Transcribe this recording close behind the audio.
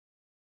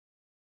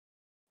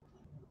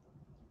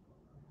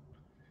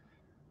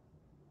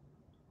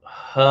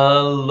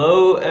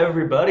Hello,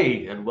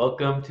 everybody, and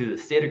welcome to the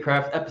State of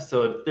Craft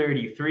episode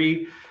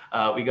 33.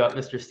 We got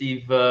Mr.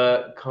 Steve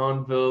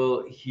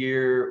Conville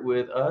here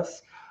with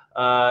us.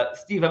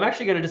 Steve, I'm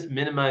actually going to just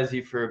minimize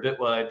you for a bit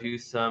while I do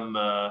some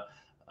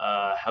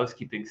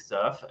housekeeping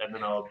stuff, and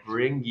then I'll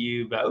bring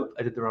you back. Oh,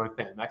 I did the wrong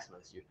thing. I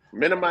maximized you.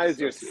 Minimize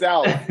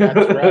yourself.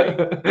 That's right.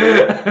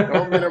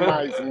 Don't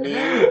minimize me.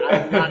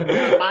 I'm not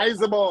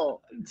minimizable.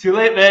 Too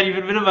late, man. You've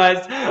been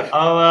minimized.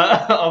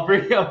 I'll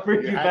bring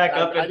you back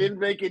up. I didn't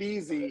make it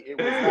easy. It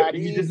was not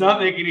You easy. did not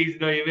make it easy.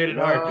 No, you made it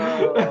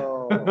hard.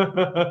 No.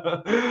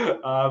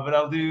 But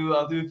I'll do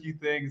a few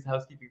things,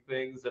 housekeeping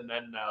things, and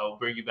then I'll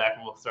bring you back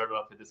and we'll start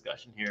off the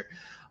discussion here.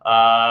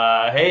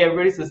 Hey,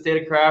 everybody. So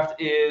State of Craft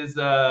is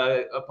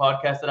a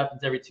podcast that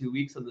happens every 2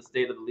 weeks on the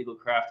state of the legal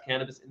craft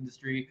cannabis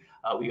industry.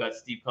 We got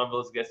Steve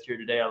Conville as a guest here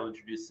today. I'll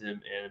introduce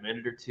him in a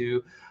minute or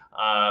two.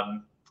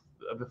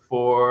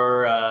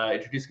 Before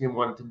introducing him,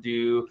 wanted to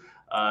do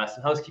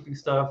some housekeeping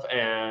stuff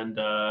and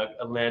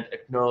a land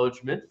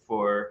acknowledgement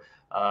for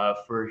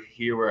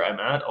here where I'm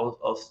at.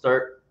 I'll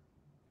start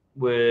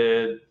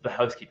with the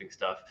housekeeping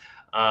stuff.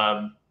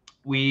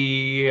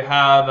 We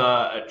have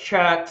a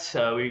chat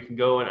where you can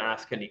go and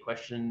ask any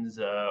questions,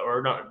 or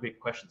not make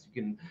questions. You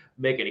can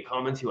make any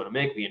comments you want to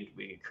make. We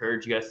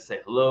encourage you guys to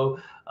say hello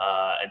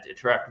and to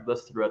interact with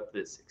us throughout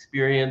this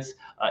experience.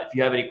 If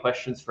you have any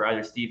questions for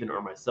either Stephen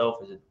or myself,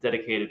 there's a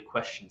dedicated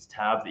questions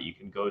tab that you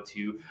can go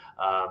to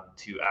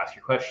ask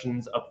your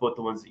questions. Upvote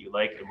the ones that you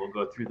like, and we'll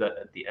go through that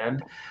at the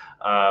end.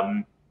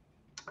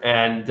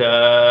 And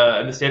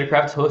the State of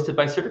Craft is hosted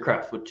by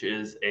CertiCraft, which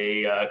is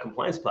a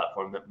compliance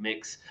platform that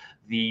makes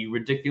the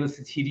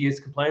ridiculously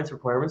tedious compliance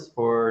requirements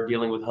for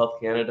dealing with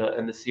Health Canada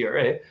and the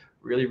CRA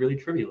really, really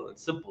trivial and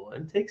simple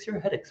and takes your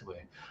headaches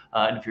away.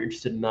 And if you're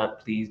interested in that,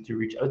 please do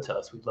reach out to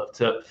us. We'd love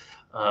to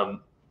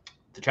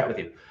chat with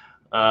you.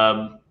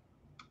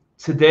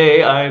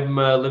 Today, I'm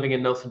living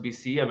in Nelson,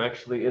 BC. I'm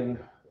actually in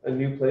a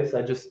new place.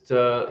 I just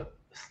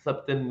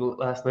slept in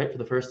last night for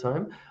the first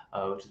time,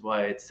 which is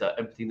why it's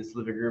empty in this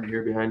living room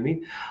here behind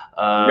me.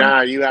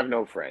 Nah, you have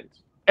no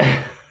friends.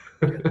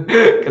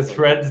 Because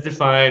friends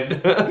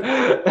define what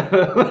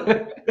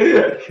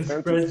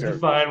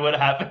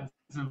happens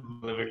in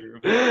the living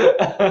room.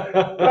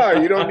 Oh,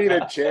 you don't need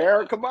a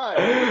chair? Come on.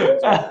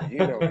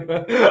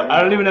 I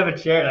don't even have a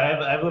chair. I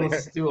have a little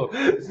stool.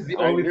 This is the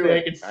only thing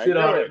I can sit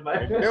on.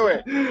 I knew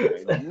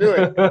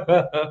it.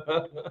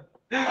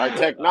 Our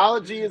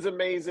technology is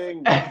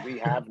amazing, but we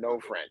have no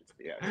friends.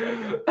 Yes,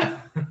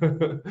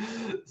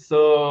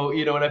 So,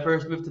 when I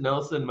first moved to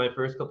Nelson, my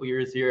first couple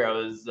years here, I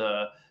was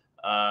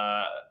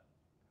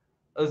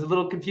a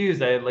little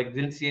confused. I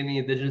didn't see any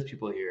Indigenous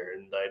people here,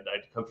 and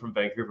I'd come from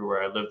Vancouver,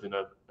 where I lived in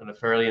a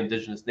fairly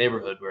Indigenous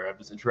neighborhood, where I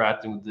was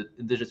interacting with the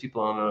Indigenous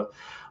people on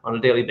a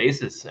daily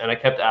basis, and I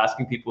kept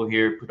asking people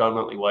here,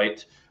 predominantly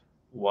white,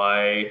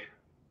 why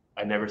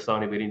I never saw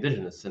anybody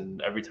Indigenous, and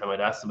every time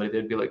I'd ask somebody,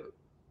 they'd be like,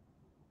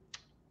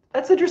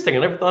 "That's interesting. I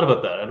never thought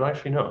about that. I don't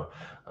actually know."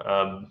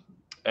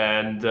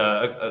 And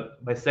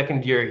my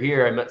second year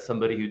here, I met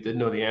somebody who did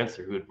know the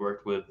answer, who had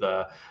worked with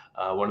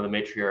one of the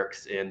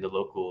matriarchs in the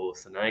local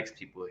Sinaiaks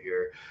people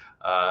here.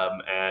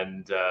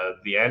 And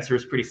the answer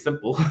is pretty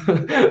simple: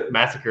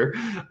 massacre.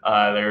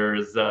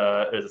 There's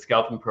a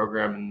scalping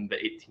program in the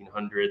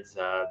 1800s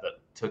that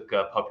took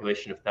a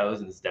population of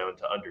thousands down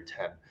to under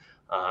 10.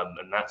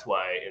 And that's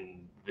why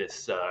in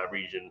this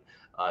region,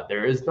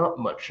 there is not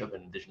much of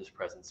an Indigenous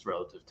presence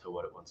relative to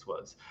what it once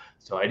was.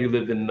 So I do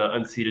live in the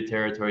unceded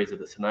territories of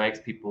the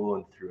Sinaiaks people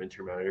and through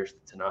intermarriage,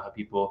 the Tanaha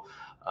people.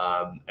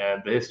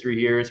 And the history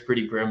here is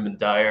pretty grim and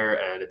dire,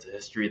 and it's a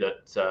history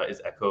that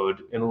is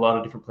echoed in a lot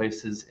of different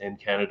places in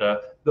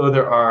Canada, though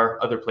there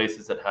are other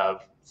places that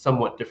have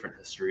somewhat different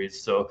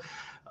histories. So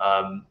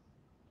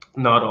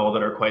not all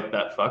that are quite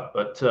that fucked,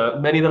 but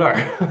many that are.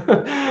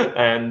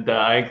 And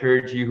I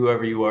encourage you,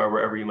 whoever you are,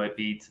 wherever you might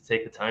be, to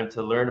take the time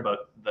to learn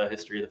about the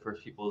history of the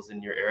First Peoples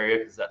in your area,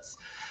 because that's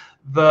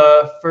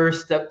the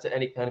first step to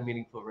any kind of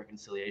meaningful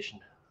reconciliation.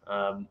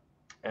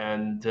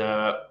 And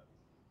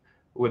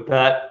with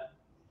that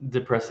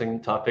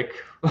depressing topic,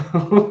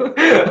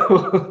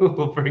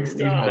 we'll bring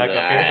Stephen back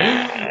up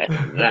here.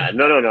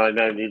 No.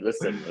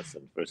 Listen.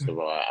 First of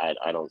all,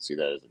 I don't see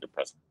that as a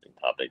depressing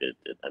topic.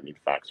 I mean,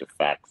 facts are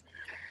facts.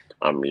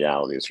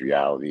 Reality is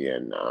reality,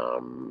 and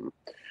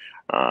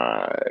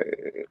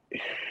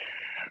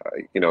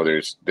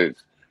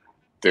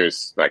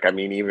there's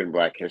even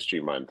Black History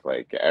Month,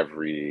 like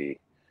every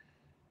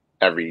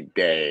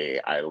day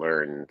I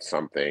learn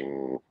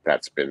something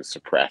that's been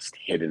suppressed,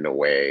 hidden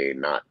away,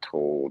 not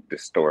told,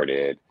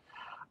 distorted,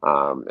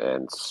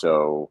 and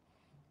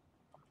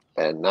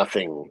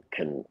nothing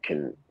can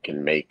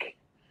make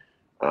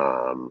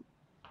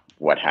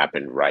what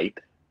happened right.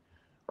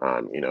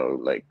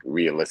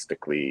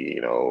 Realistically,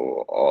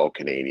 all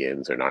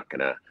Canadians are not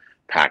going to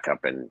pack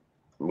up and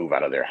move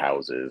out of their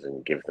houses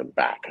and give them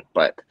back.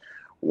 But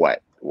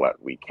what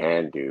we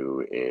can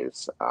do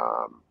is,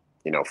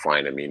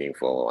 find a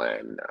meaningful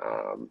and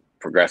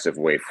progressive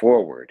way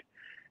forward.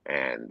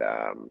 And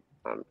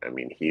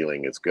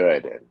healing is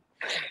good.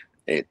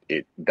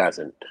 it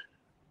doesn't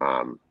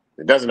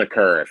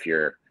occur if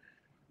you're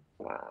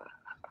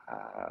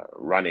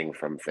running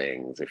from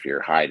things, if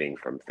you're hiding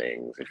from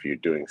things, if you're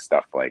doing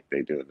stuff like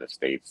they do in the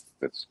States,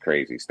 that's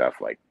crazy stuff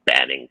like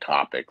banning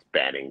topics,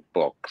 banning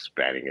books,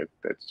 banning it.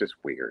 That's just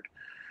weird.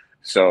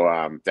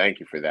 So thank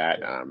you for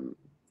that.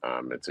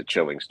 It's a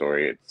chilling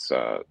story. It's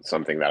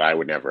something that I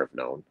would never have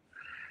known.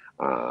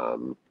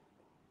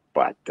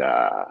 But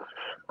now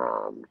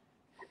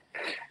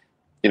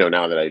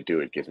that I do,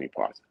 it gives me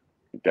pause.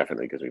 It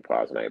definitely gives me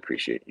pause, and I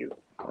appreciate you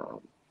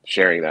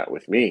sharing that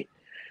with me.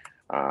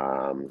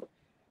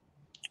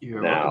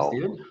 You're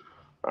welcome,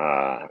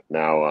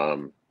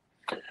 Steven.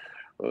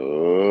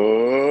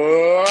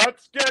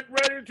 Let's get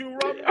ready to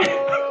rumble.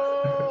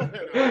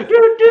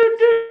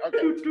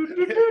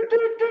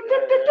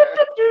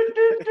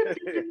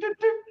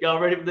 Y'all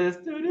ready for this?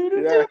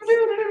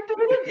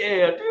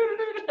 Yeah.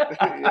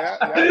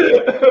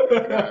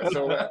 Yeah.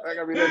 So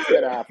let's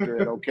get after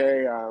it,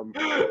 okay?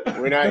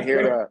 We're not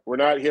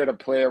here to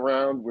play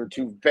around. We're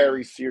two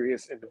very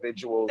serious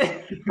individuals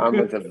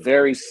with a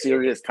very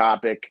serious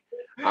topic,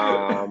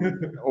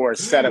 or a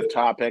set of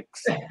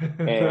topics,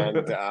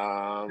 and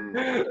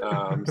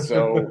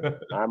so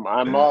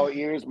I'm all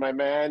ears, my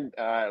man.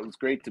 It was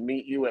great to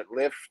meet you at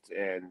Lyft,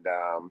 and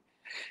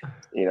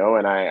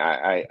and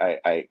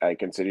I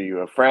consider you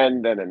a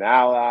friend and an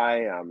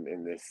ally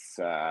in this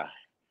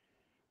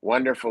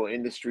wonderful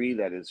industry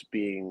that is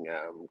being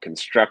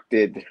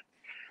constructed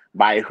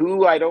by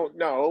who I don't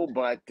know,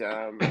 but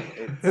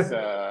it's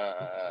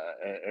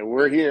and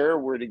we're here,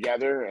 we're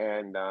together,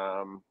 and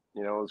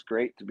it's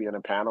great to be on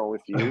a panel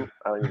with you.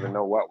 I don't even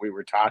know what we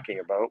were talking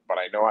about, but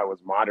I know I was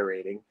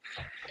moderating.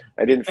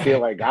 I didn't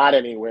feel I got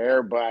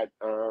anywhere, but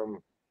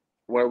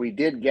where we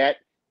did get,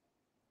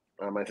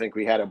 I think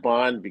we had a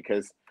bond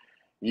because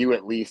you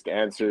at least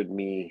answered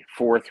me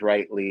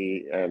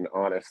forthrightly and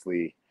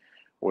honestly,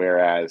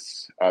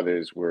 whereas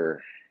others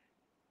were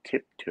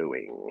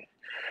tiptoeing.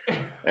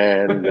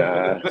 And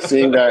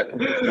seeing that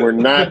we're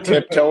not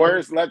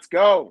tiptoers, let's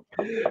go.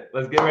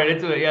 Let's get right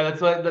into it. Yeah,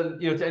 that's why,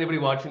 to anybody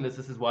watching this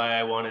is why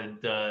I wanted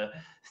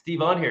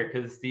Steve on here,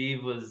 because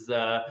Steve was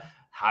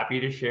happy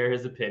to share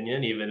his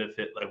opinion, even if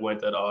it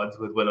went at odds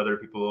with what other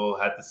people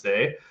had to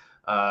say.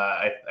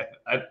 Are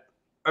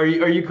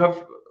you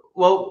comfortable?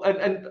 Well,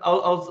 and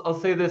I'll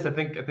say this. I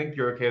think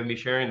you're okay with me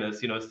sharing this.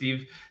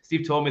 Steve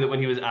told me that when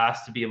he was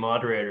asked to be a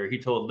moderator, he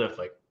told Lyft,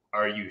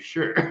 are you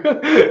sure?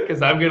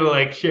 Because I'm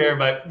gonna share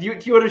my. Do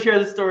you want to share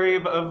the story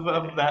of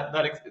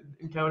that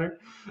encounter?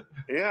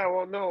 Yeah,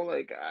 well, no,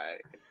 they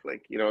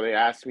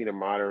asked me to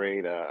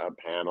moderate a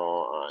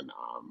panel on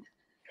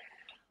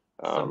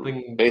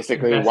something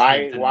basically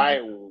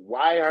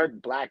why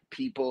aren't Black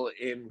people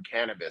in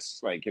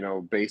cannabis?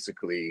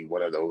 Basically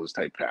one of those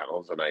type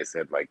panels, and I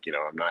said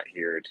I'm not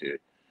here to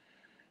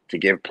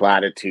give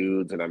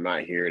platitudes, and I'm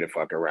not here to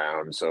fuck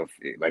around. So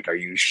are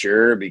you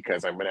sure?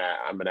 Because I'm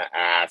gonna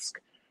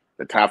ask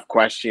the tough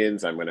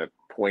questions. I'm gonna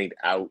point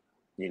out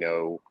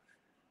the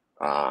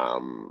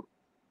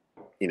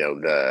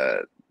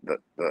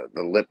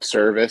lip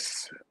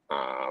service,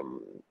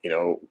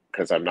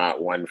 because I'm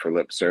not one for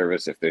lip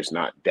service. If there's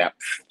not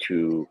depth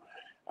to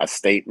a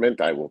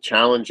statement, I will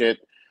challenge it.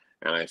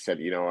 And I said,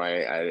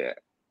 I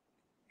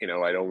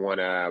don't want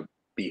to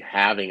be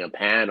having a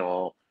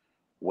panel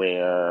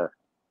where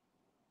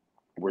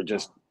we're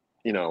just,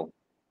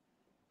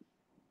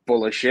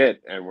 full of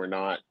shit and we're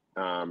not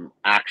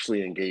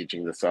actually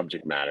engaging the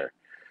subject matter.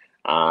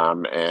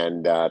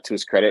 And to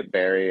his credit,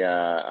 Barry,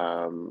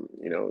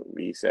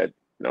 he said,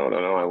 no,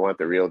 I want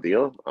the real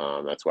deal.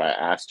 That's why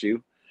I asked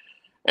you.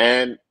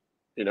 And,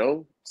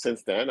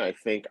 since then, I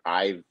think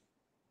I've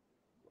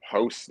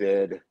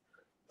hosted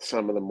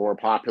some of the more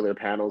popular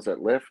panels at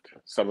Lyft,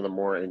 some of the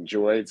more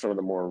enjoyed, some of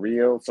the more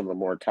real, some of the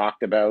more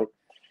talked about.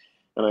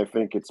 And I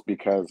think it's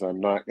because I'm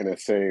not going to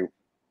say,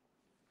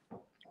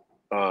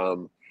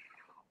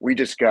 we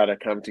just got to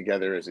come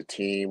together as a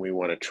team. We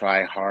want to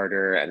try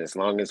harder. And as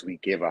long as we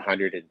give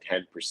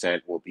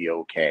 110%, we'll be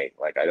okay.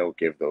 I don't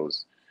give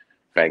those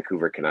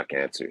Vancouver Canuck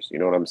answers. You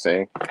know what I'm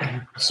saying?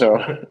 So,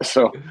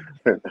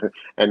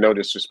 and no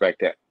disrespect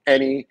to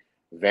any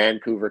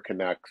Vancouver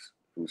Canucks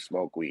who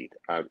smoke weed.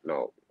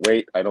 No,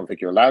 wait, I don't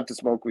think you're allowed to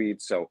smoke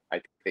weed. So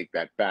I take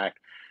that back.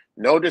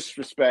 No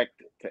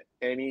disrespect to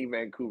any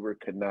Vancouver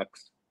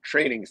Canucks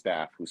training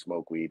staff who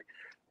smoke weed,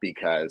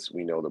 because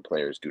we know the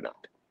players do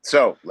not.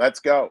 So let's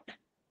go.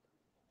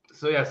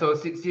 So yeah, so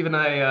Steve and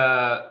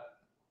I,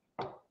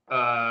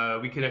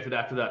 we connected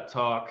after that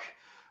talk.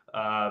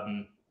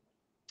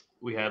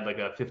 We had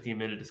a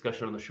 15-minute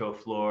discussion on the show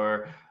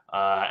floor,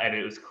 and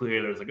it was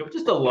clear there was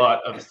just a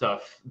lot of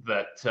stuff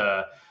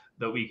that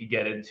we could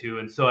get into.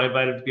 And so I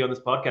invited him to be on this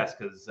podcast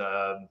because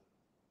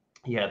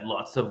he had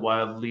lots of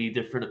wildly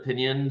different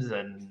opinions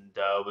and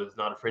was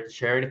not afraid to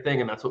share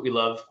anything. And that's what we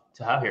love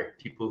to have here.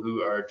 People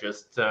who are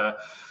just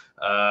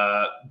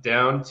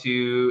down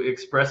to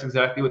express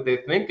exactly what they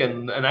think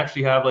and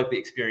actually have the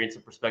experience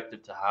and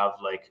perspective to have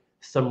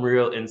some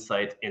real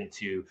insight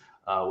into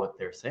what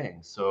they're saying.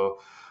 So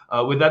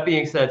with that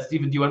being said,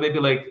 Stephen, do you want to maybe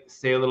like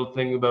say a little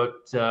thing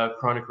about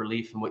Kronic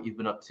Relief and what you've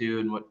been up to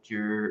and what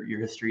your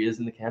history is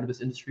in the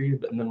cannabis industry,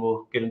 and then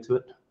we'll get into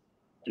it?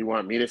 Do you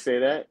want me to say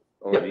that,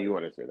 or do you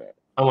want to say that?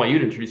 I want you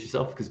to introduce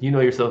yourself because you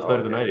know yourself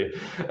better than I Okay.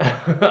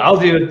 do. I'll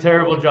do a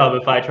terrible job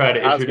if I try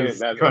to I was gonna. introduce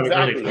That's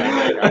Kronic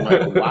exactly. I'm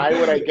like, why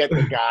would I get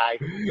the guy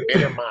who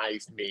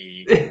minimized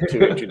me to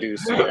Relief.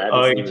 introduce me? That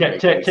Oh, doesn't you even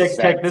make any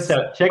check this sense.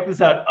 out. Check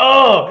this out.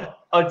 Oh,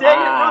 dang it,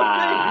 wrong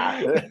Ah,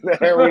 thing.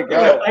 there we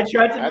go. I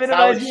tried to That's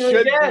how it minimize you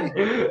should be. again.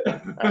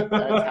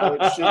 That's how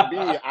it should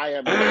be. I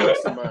am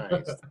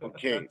maximized.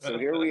 Okay, so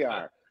here we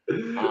are.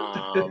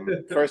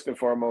 First and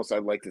foremost,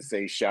 I'd like to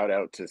say shout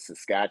out to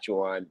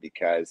Saskatchewan,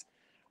 because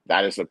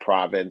that is the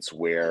province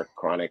where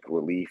Kronic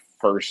Relief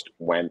first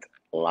went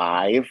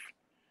live.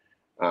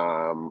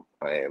 I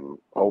am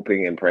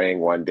hoping and praying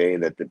one day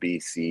that the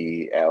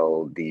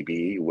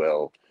BCLDB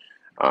will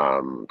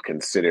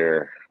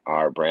consider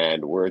our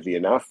brand worthy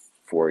enough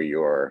for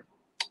your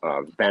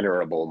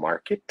venerable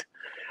market.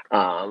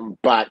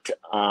 But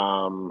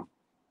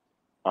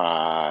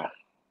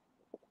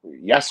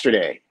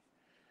yesterday,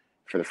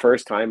 for the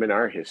first time in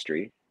our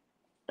history,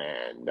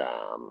 and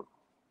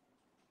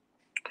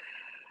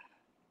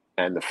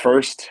the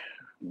first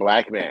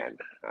Black man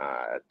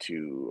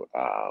to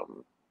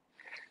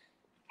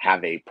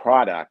have a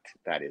product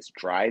that is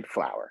dried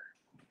flower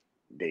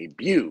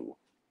debut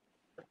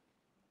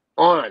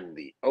on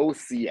the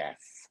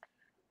OCS.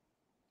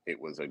 It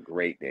was a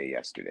great day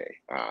yesterday.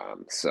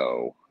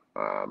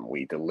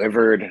 We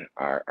delivered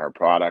our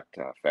product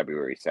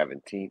February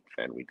 17th,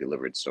 and we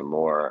delivered some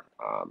more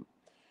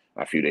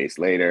a few days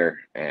later.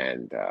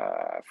 And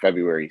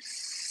February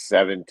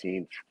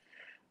 17th,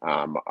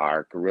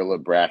 our Gorilla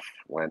Breath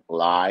went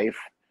live.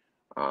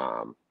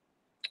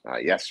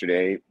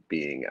 Yesterday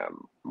being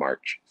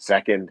March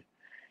 2nd,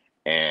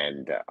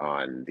 and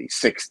on the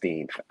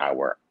 16th,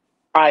 our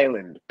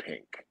Island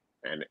Pink,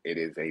 and it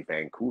is a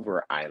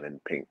Vancouver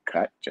Island Pink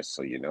cut, just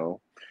so you know.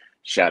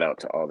 Shout out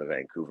to all the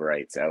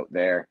Vancouverites out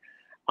there,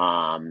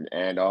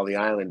 and all the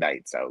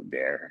Islandites out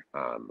there.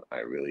 I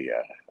really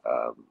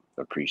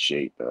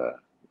appreciate the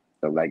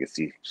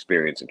legacy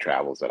experience and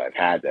travels that I've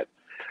had that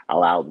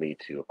allowed me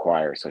to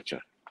acquire such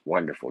a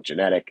wonderful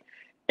genetic.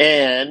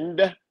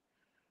 And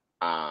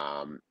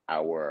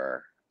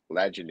our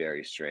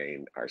legendary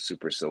strain, our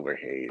Super Silver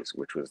Haze,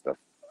 which was the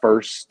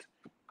first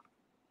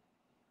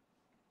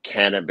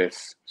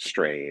cannabis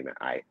strain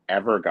I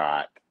ever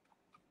got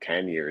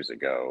 10 years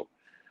ago.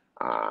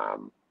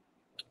 From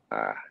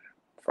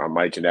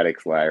my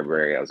genetics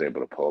library, I was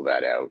able to pull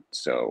that out.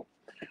 So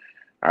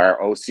our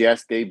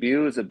OCS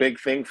debut is a big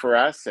thing for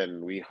us,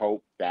 and we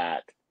hope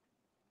that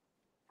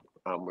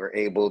we're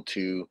able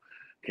to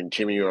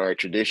continue our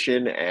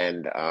tradition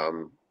and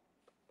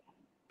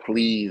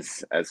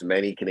please as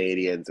many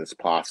Canadians as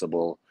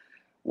possible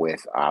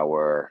with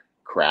our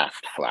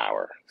craft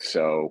flower.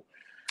 So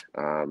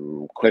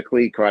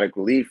quickly, Kronic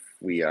Relief,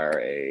 we are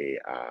a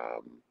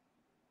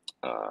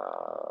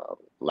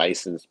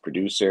licensed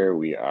producer.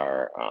 We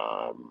are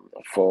a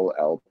full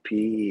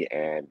LP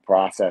and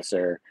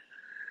processor.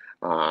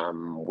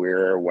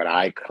 We're what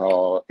I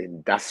call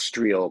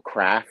industrial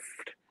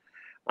craft,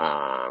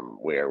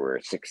 where we're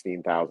a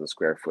 16,000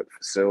 square foot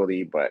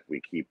facility, but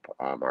we keep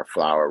our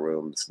flower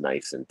rooms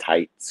nice and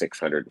tight,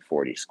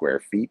 640 square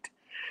feet.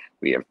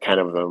 We have 10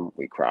 of them.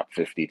 We crop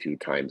 52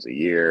 times a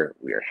year.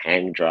 We are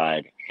hang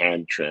dried,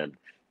 hand trimmed,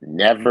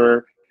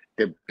 never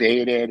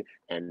debated,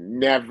 and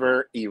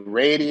never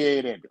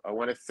irradiated. I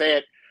want to say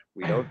it.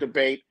 We don't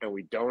debate and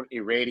we don't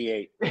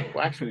irradiate.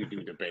 Well, actually, we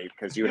do debate,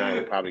 because you and I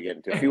will probably get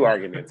into a few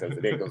arguments as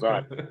the day goes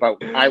on.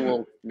 But I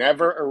will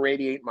never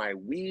irradiate my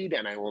weed,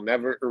 and I will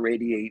never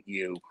irradiate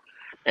you.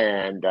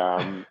 And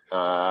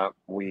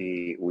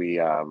we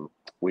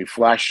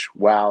flush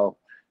well,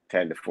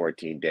 10 to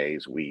 14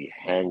 days. We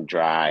hang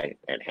dry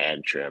and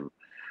hand trim.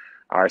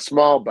 Our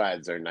small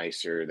buds are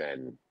nicer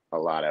than a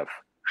lot of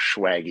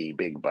swaggy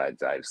big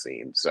buds I've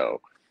seen. So,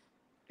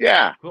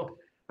 yeah, cool.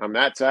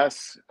 That's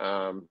us.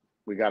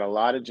 We got a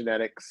lot of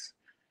genetics.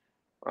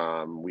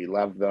 We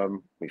love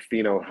them. We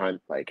pheno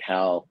hunt like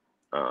hell.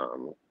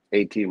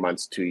 18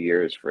 months, 2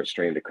 years for a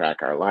strain to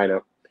crack our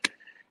lineup.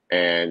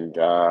 And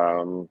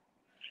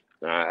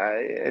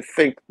I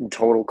think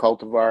total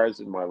cultivars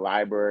in my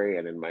library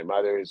and in my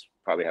mother's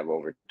probably have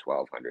over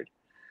 1,200.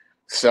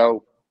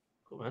 So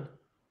cool, man.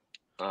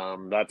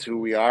 That's who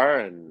we are,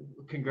 and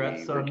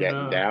congrats we're on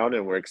getting down,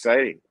 and we're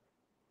excited.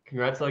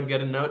 Congrats on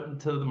getting out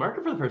into the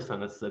market for the first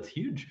time. That's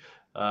huge.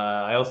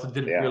 I also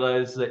didn't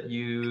realize that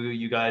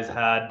you guys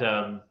had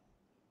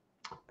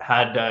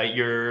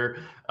your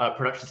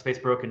production space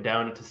broken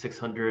down into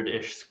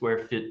 600-ish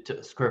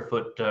square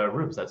foot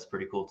rooms. That's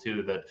pretty cool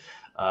too. That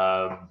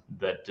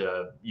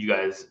you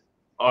guys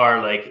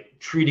are like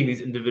treating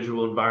these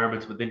individual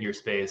environments within your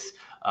space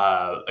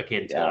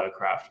akin to a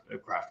craft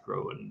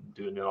grow, and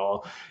doing it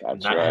all in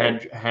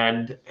that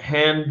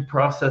hand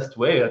processed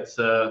way. That's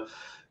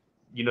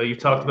you've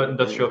talked about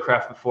industrial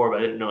craft before, but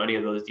I didn't know any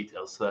of those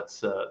details.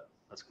 So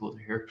That's cool to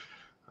hear.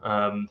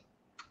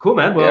 Cool,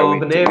 man. Yeah, Well,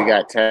 the name. we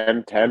got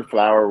 10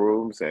 flower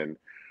rooms, and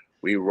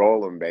we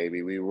roll them,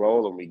 baby. We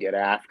roll them. We get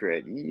after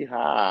it.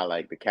 Yeehaw!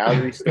 Like the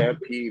Calgary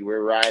Stampede,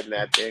 we're riding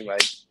that thing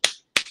like,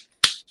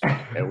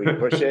 and we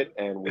push it,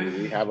 and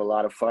we have a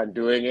lot of fun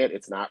doing it.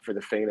 It's not for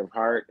the faint of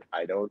heart.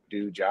 I don't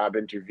do job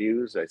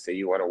interviews. I say,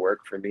 you want to work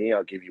for me,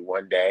 I'll give you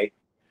 1 day.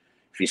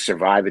 If you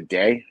survive a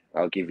day,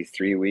 I'll give you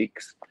 3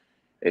 weeks.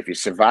 If you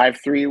survive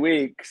 3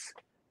 weeks,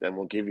 then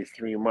we'll give you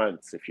 3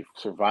 months. If you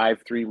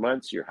survive 3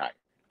 months, you're hired.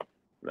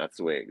 That's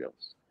the way it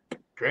goes.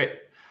 Great.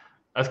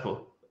 That's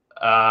cool.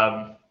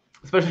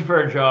 Especially for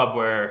a job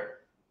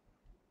where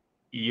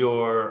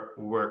your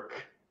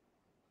work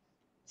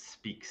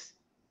speaks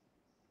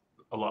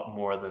a lot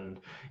more than,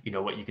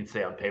 what you can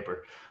say on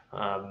paper.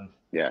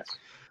 Yes.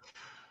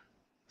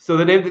 So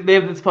the name of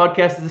this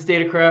podcast is The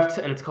State of Craft,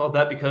 and it's called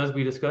that because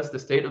we discuss the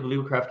state of the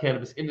legal craft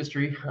cannabis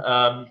industry.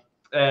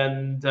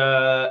 And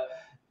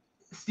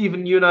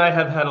Stephen, you and I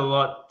have had a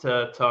lot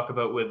to talk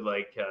about with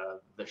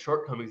the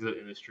shortcomings of the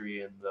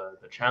industry and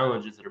the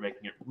challenges that are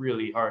making it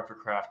really hard for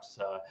craft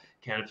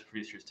cannabis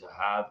producers to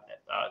have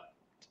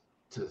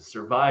to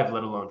survive,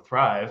 let alone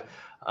thrive.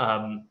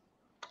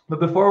 But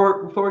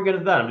before we get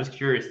into that, I'm just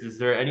curious: is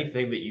there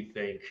anything that you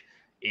think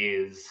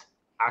is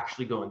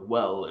actually going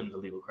well in the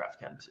legal craft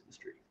cannabis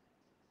industry?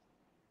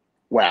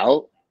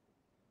 Well,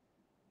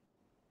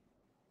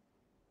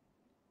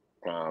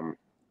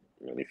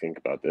 let me think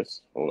about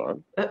this. Hold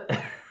on.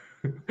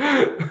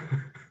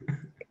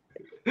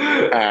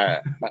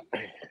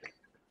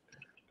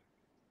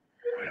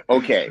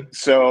 Okay,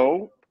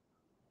 so,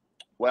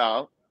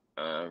 well,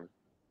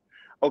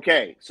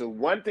 okay, so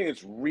one thing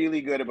that's really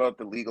good about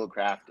the legal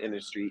craft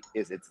industry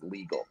is it's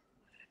legal.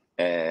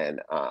 And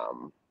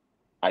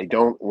I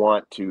don't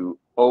want to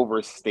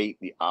overstate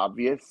the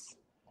obvious,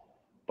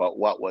 but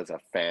what was a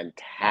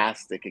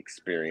fantastic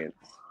experience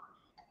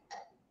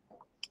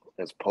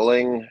is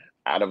pulling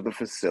out of the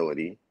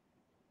facility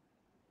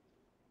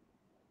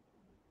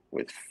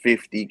with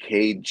 50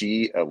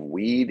 kg of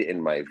weed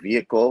in my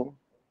vehicle,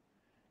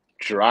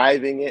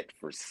 driving it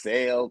for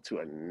sale to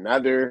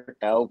another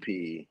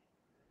LP,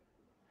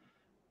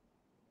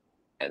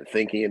 and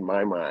thinking in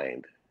my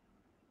mind,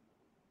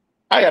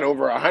 I got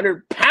over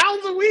 100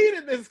 pounds of weed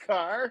in this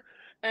car,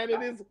 and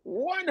it is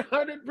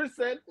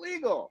 100%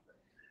 legal.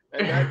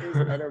 And that is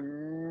an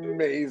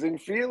amazing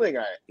feeling.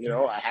 I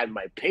had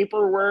my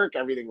paperwork,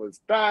 everything was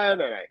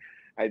done, and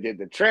I did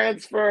the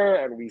transfer,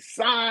 and we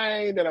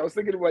signed, and I was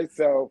thinking to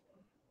myself,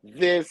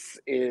 this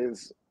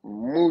is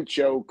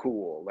mucho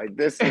cool. Like,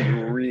 this is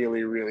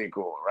really, really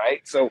cool,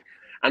 right? So,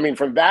 I mean,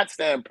 from that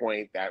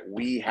standpoint, that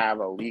we have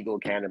a legal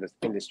cannabis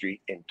industry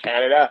in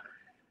Canada,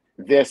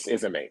 this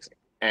is amazing.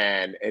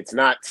 And it's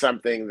not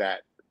something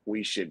that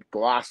we should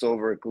gloss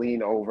over,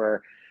 glean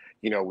over.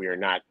 We're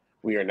not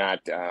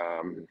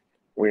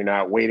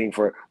waiting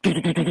for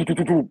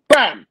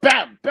bam,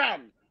 bam,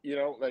 bam.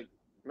 Like,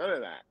 none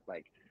of that.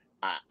 Like,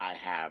 I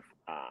have,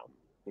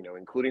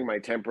 including my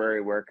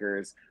temporary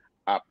workers,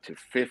 up to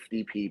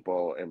 50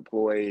 people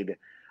employed.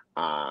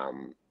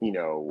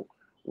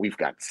 We've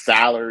got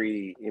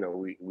salary.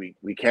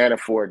 We can't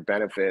afford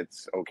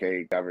benefits.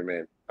 Okay,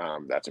 government,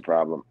 that's a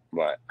problem.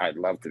 But I'd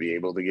love to be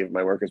able to give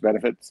my workers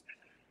benefits.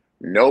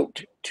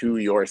 Note to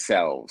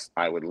yourselves,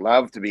 I would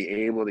love to be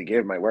able to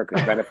give my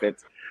workers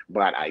benefits,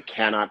 but I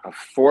cannot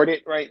afford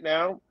it right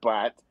now.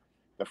 But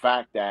the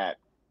fact that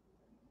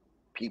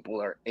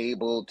people are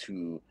able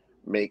to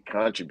make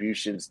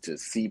contributions to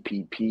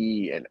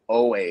CPP and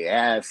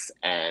OAS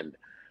and,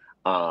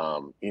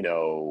 I'm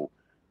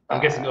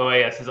guessing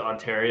OAS is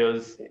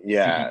Ontario's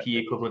CPP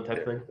equivalent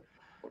type thing.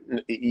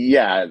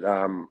 Yeah,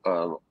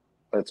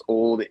 it's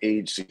old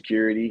age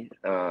security.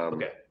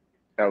 Okay.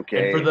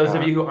 Okay. And for those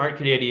of you who aren't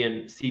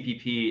Canadian,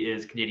 CPP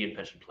is Canadian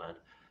Pension Plan.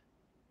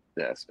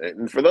 Yes.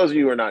 And for those of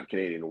you who are not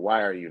Canadian,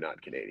 why are you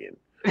not Canadian?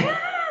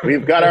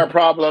 We've got our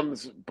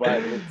problems,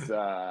 but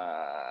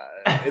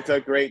it's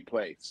a great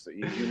place.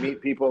 You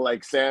meet people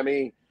like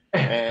Sammy,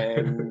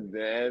 and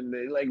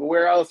like,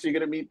 where else are you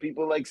going to meet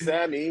people like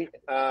Sammy?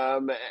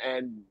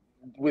 And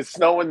with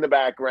snow in the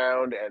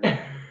background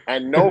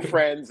and no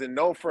friends and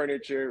no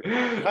furniture,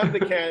 come to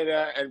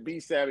Canada and be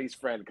Sammy's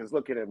friend, because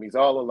look at him, he's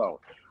all alone.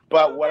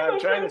 But what I'm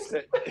trying to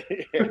say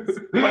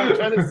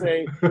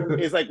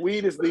is, like,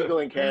 weed is legal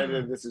in Canada,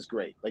 and this is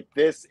great. Like,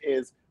 this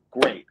is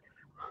great.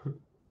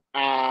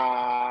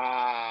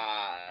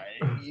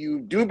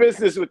 You do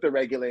business with the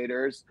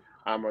regulators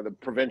or the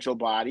provincial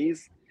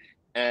bodies,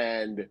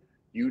 and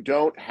you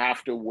don't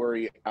have to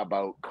worry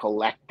about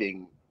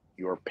collecting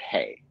your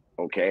pay,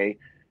 okay?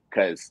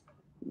 Because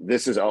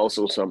this is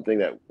also something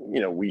that,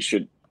 we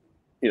should,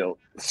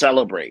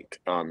 celebrate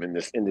in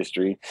this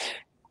industry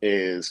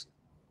is,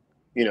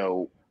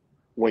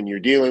 when you're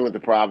dealing with the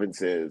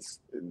provinces,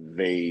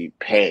 they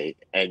pay,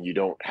 and you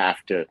don't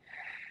have to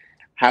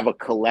have a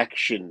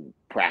collection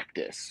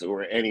practice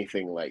or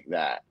anything like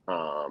that.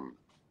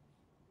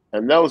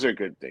 And those are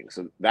good things.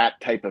 So that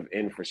type of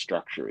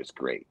infrastructure is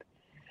great.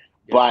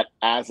 Yeah. But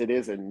as it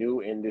is a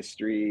new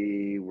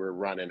industry, we're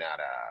running out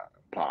of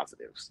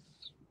positives.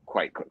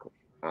 quite quickly.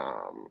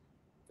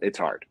 It's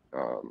hard.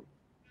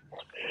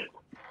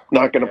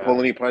 Not going to Yeah. pull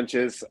any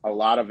punches. A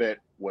lot of it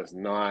was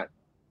not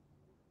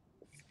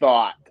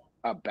thought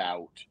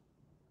about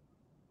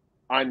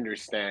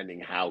understanding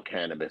how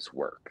cannabis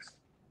works.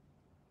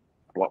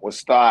 What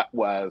was thought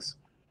was,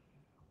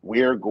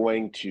 we're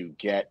going to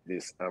get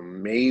this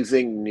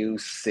amazing new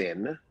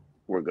sin.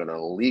 We're going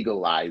to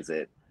legalize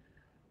it.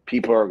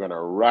 People are going to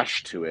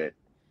rush to it.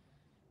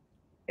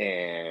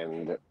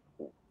 And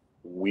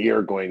we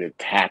are going to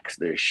tax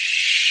the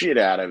shit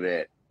out of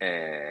it.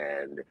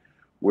 And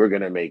we're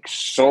going to make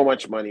so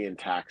much money in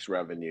tax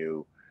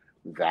revenue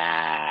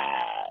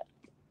that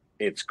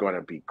it's going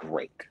to be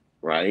great,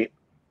 right?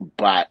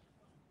 But,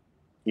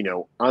 you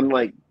know,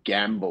 unlike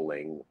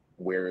gambling,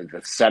 where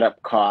the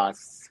setup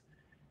costs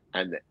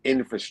and the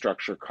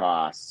infrastructure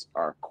costs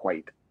are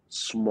quite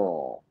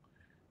small.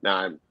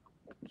 Now,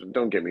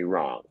 don't get me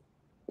wrong.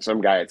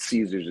 Some guy at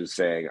Caesars is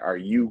saying, "Are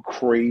you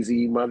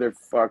crazy,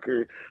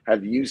 motherfucker?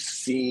 Have you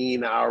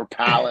seen our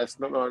palace?"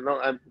 No.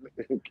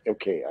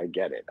 Okay, I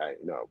get it. I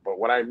know. But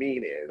what I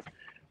mean is,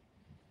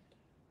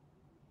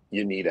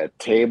 you need a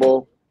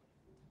table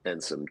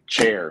and some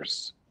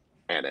chairs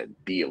and a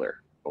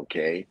dealer,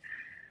 okay?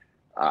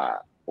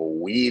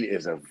 Weed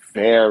is a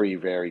very,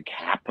 very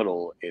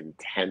capital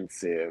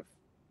intensive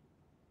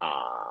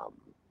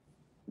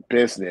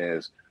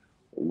business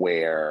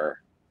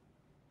where,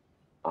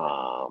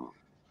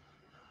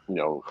 you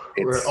know,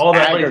 Where it's all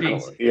that money's being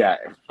agriculture. Yeah,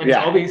 and it's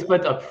all yeah, being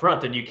spent up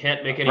front, and you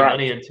can't make any front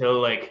money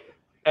until like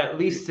at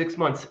least 6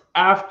 months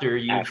after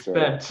you've after,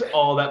 spent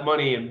all that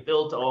money and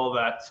built all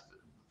that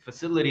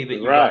facility that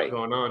you got right.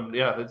 going on.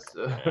 Yeah, it's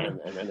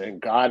And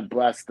God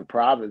bless the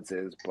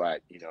provinces,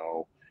 but you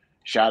know,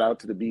 shout out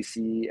to the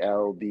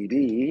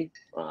BCLDD,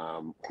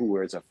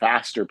 who is a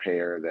faster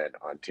payer than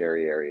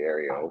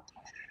Ontario.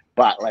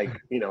 But like,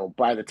 you know,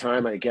 by the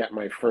time I get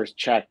my first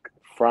check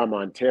from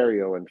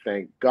Ontario, and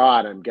thank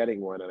God I'm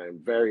getting one, and I'm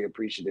very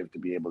appreciative to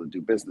be able to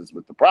do business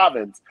with the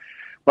province,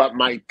 but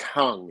my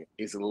tongue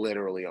is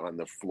literally on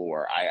the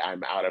floor.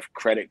 I'm out of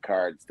credit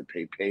cards to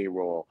pay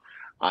payroll.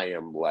 I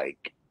am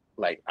like,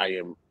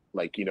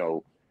 you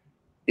know,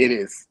 it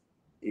is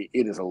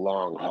it is a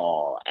long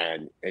haul,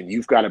 and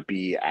you've got to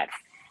be at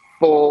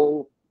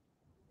full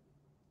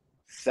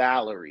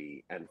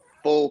salary and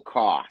full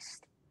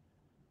cost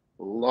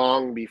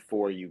long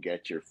before you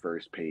get your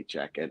first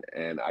paycheck,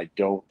 and I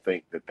don't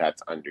think that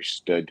that's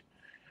understood.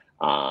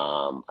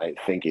 I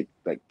think it,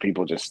 like,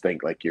 people just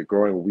think like you're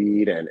growing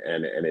weed and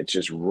it's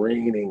just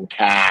raining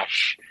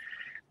cash,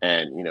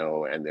 and you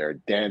know, and there are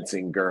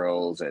dancing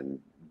girls and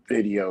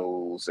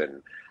videos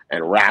and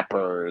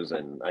rappers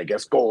and I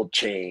guess gold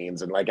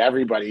chains, and like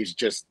everybody's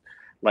just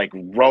like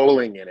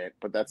rolling in it,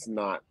 but that's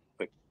not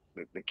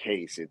the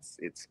case.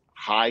 It's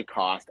high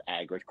cost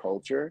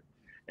agriculture,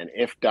 and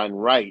if done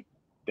right,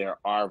 there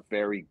are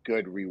very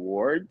good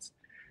rewards,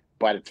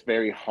 but it's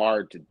very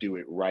hard to do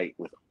it right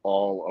with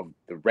all of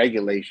the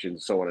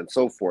regulations, so on and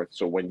so forth.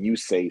 So when you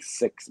say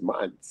 6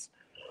 months,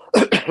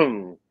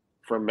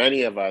 for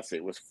many of us,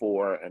 it was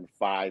 4 and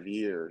 5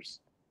 years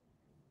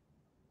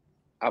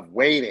of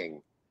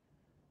waiting,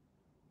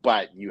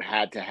 but you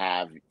had to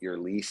have your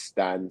lease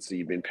done. So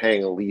you've been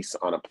paying a lease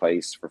on a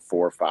place for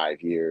 4 or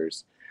 5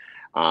 years.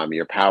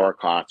 Your power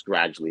costs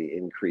gradually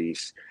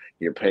increase.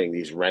 You're paying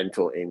these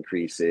rental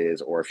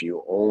increases, or if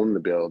you own the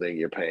building,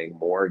 you're paying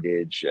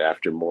mortgage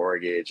after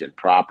mortgage and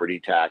property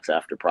tax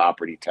after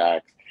property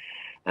tax.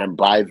 And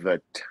by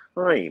the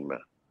time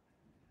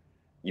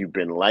you've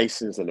been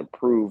licensed and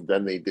approved,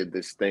 then they did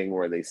this thing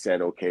where they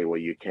said, okay,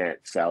 well, you can't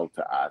sell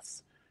to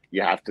us.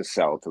 You have to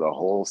sell to the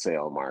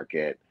wholesale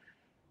market.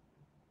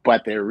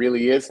 But there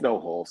really is no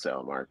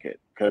wholesale market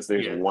because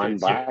there's yeah, one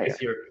buyer.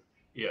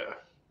 yeah,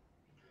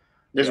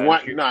 There's yeah.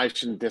 one, no, I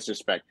shouldn't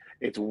disrespect.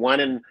 It's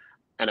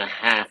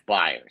 1.5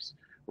 buyers,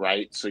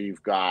 right? So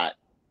you've got,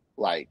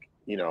 like,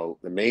 you know,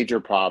 the major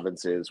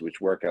provinces,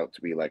 which work out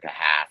to be like a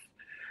half,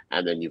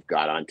 and then you've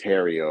got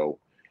Ontario,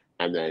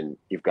 and then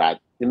you've got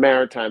the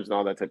Maritimes and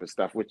all that type of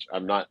stuff, which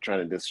I'm not trying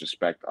to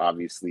disrespect.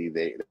 Obviously,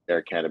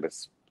 they're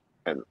cannabis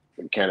and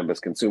cannabis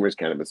consumers,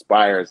 cannabis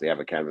buyers. They have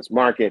a cannabis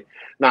market.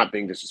 Not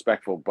being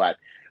disrespectful, but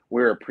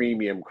we're a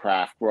premium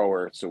craft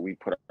grower, so we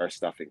put our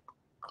stuff in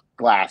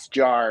glass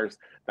jars.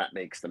 That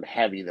makes them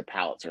heavy. The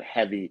pallets are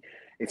heavy.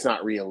 It's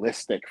not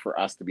realistic for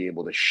us to be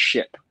able to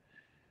ship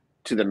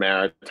to the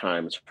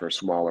Maritimes for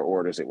smaller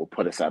orders. It will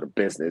put us out of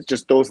business.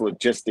 Just those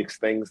logistics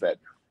things that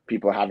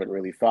people haven't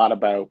really thought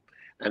about.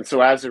 And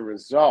so as a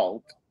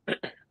result,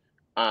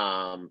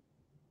 um,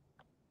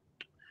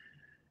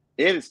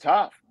 it is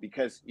tough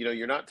because, you know,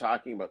 you're not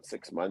talking about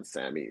 6 months,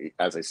 Sammy.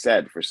 As I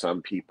said, for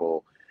some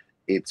people,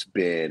 it's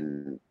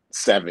been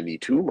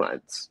 72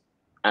 months.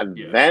 And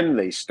Yeah. then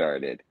they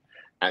started.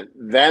 And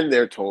then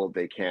they're told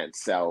they can't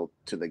sell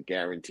to the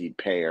guaranteed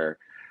payer.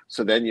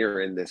 So then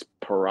you're in this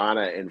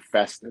piranha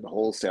infested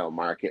wholesale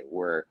market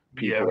where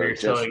Yeah, people where are you're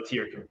just selling to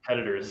your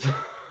competitors.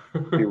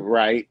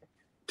 right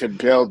to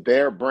build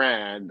their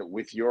brand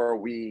with your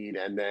weed,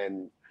 and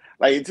then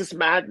Like, it's just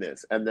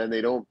madness. And then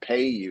they don't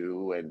pay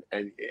you, and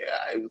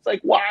yeah, it was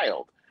like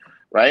wild,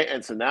 right?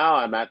 And so now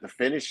I'm at the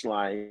finish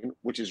line,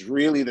 which is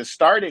really the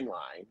starting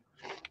line,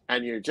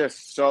 and you're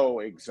just so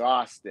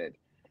exhausted.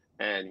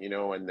 And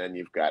and then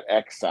you've got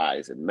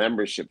excise and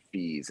membership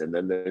fees, and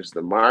then there's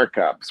the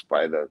markups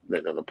by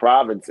the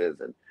provinces,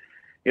 and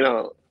you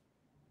know,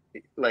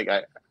 like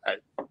I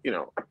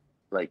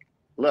like,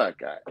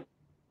 look,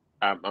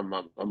 I'm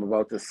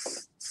about to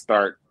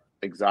start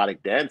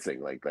exotic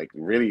dancing, like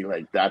really,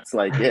 like that's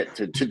like it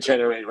to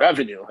generate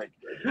revenue, like,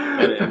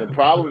 and the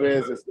problem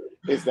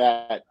is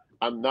that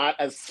I'm not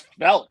as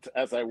felt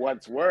as I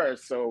once were,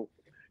 so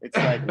it's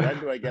like, when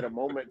do I get a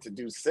moment to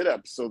do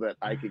sit-ups so that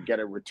I could get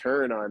a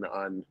return on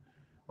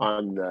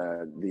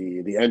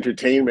the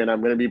entertainment I'm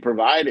going to be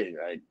providing?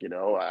 Like,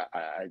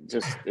 I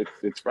just,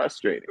 it's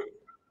frustrating.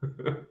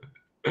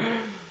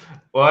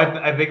 Well,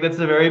 I think that's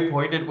a very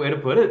poignant way to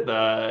put it.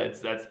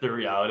 That's the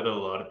reality that a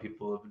lot of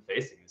people have been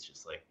facing. It's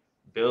just like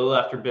bill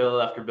after bill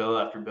after bill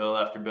after bill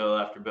after bill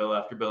after bill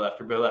after bill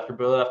after bill after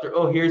bill after.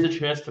 Oh, here's a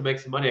chance to make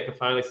some money. I can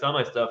finally sell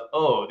my stuff.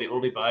 Oh, the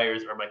only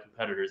buyers are my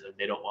competitors, and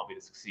they don't want me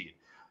to succeed.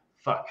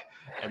 Fuck.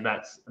 And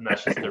that's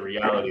just the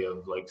reality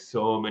of like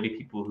so many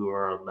people who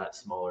are on that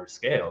smaller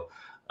scale.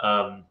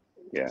 Um,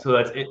 Yeah. so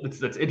that's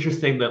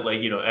interesting that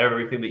like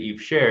everything that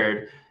you've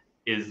shared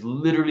is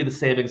literally the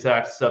same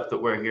exact stuff that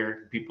we're hearing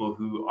from people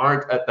who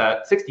aren't at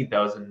that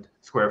 16,000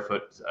 square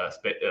foot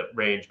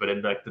range, but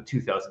in like the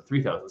 2,000,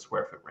 3,000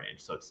 square foot range.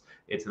 So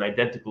it's an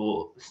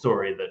identical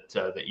story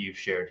that you've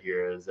shared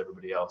here as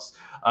everybody else.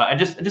 And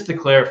just to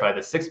clarify,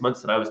 the 6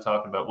 months that I was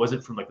talking about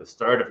wasn't from like the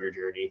start of your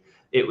journey.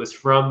 It was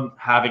from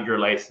having your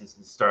license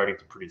and starting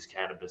to produce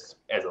cannabis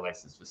as a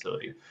licensed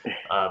facility.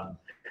 Um,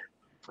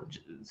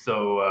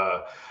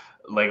 so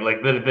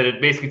that it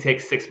basically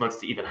takes 6 months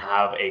to even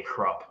have a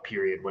crop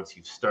period once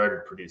you've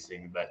started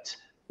producing that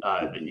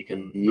you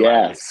can reliably.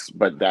 Yes,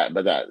 but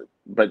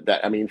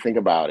I mean, think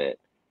about it.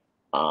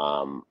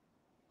 Um,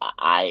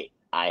 I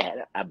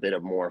had a bit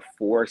of more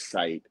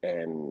foresight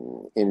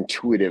and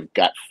intuitive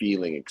gut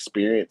feeling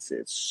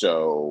experiences.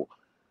 So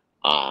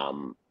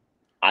um,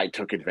 I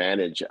took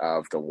advantage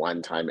of the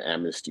one-time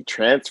amnesty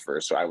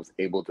transfer, so I was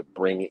able to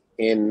bring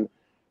in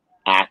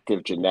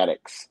active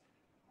genetics.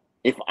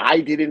 If I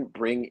didn't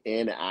bring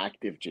in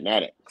active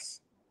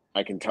genetics,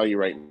 I can tell you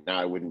right now,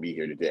 I wouldn't be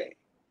here today.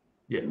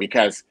 Yeah.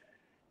 Because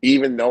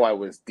even though I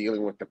was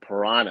dealing with the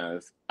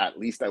piranhas, at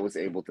least I was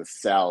able to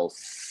sell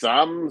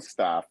some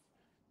stuff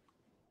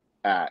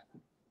at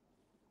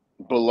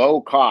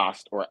below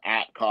cost or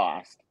at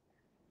cost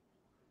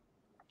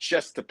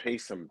just to pay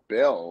some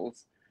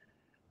bills.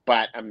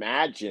 But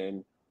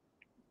imagine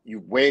you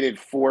waited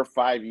 4 or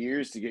 5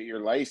 years to get your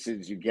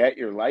license, you get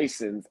your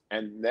license,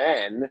 and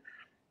then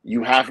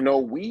you have no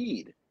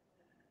weed.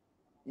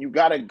 You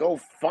got to go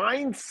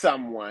find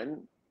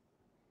someone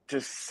to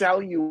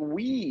sell you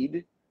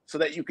weed so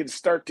that you can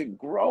start to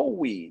grow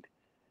weed.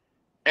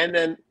 And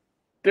then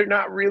they're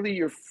not really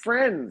your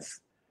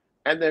friends.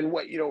 And then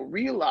what you don't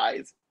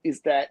realize is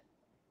that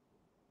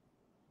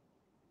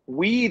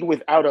weed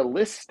without a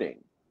listing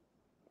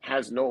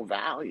has no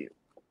value.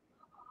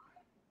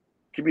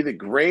 It could be the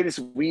greatest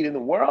weed in the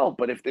world,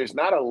 but if there's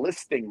not a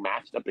listing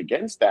matched up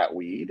against that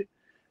weed,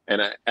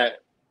 and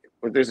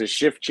there's a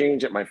shift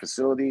change at my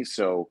facility,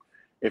 so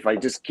if I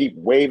just keep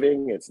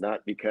waving, it's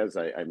not because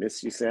I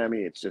miss you, Sammy.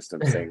 It's just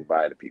I'm saying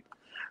bye to people.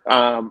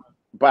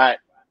 But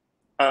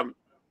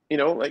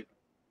like,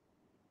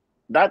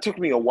 that took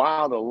me a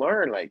while to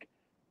learn. Like,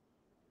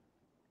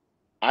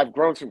 I've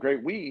grown some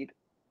great weed,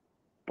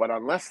 but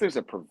unless there's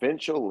a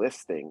provincial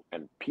listing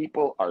and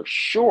people are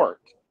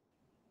short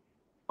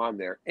on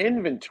their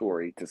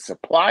inventory to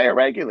supply a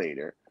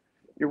regulator,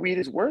 your weed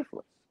is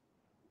worthless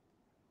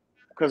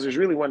because there's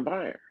really one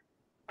buyer.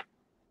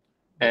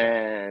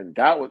 And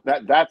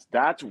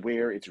that's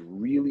where it's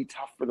really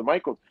tough for the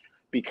micros,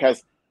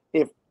 because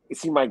if you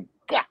see my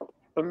gut,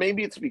 but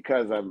maybe it's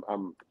because I'm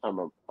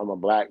a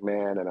black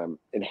man and I'm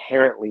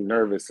inherently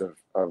nervous of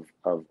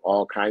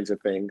all kinds of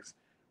things,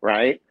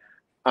 right?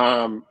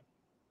 Um,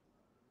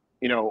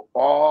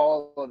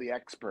 all of the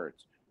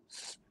experts.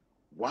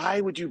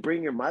 Why would you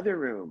bring your mother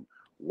room?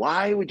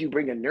 Why would you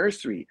bring a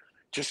nursery?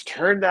 Just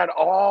turn that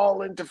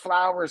all into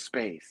flower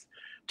space.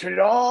 Turn it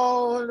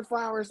all into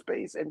flower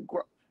space and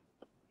grow.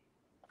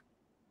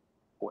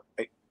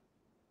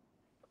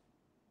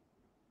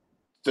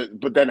 So,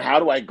 but then how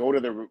do I go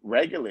to the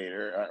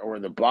regulator or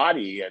the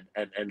body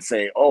and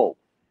say, oh,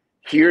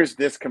 here's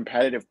this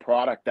competitive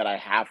product that I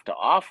have to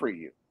offer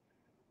you.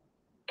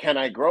 Can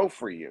I grow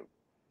for you?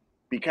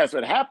 Because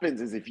what happens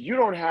is, if you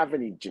don't have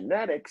any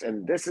genetics,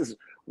 and this is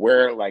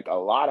where like a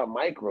lot of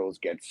micros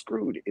get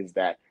screwed, is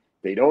that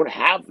they don't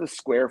have the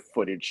square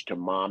footage to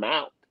mom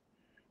out,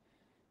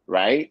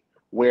 right?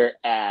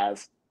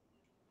 Whereas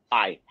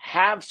I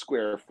have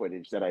square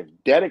footage that I've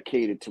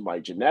dedicated to my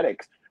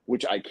genetics,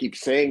 which I keep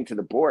saying to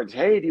the boards,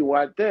 hey, do you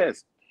want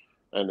this?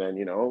 And then,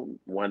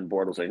 one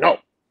board will say, no,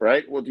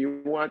 right? Well, do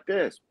you want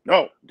this?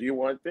 No. Do you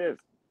want this?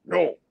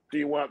 No. Do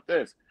you want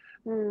this?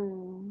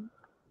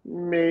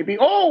 maybe.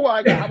 Oh,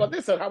 well, how about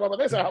this? How about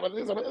this? How about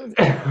this? How about this?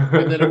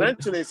 And then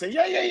eventually they say,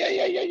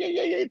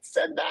 yeah,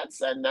 send that,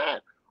 send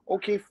that.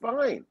 Okay,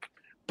 fine.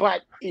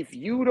 But if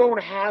you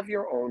don't have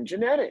your own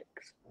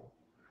genetics,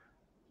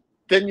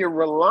 then you're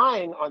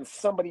relying on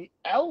somebody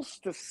else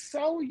to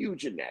sell you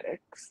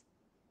genetics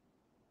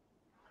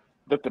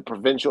that the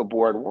provincial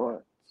board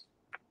wants.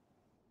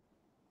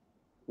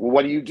 Well,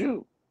 what do you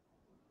do?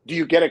 Do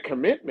you get a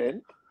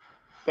commitment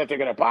that they're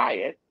going to buy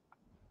it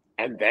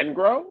and then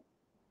grow?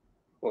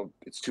 Well,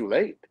 it's too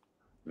late.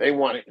 They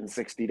want it in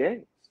 60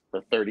 days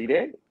or 30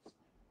 days.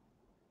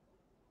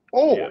 Yeah.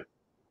 Or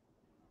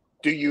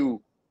do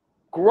you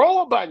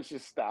grow a bunch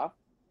of stuff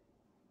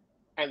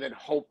and then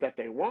hope that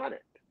they want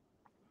it?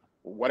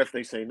 Well, what if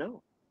they say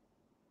no?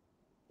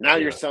 Now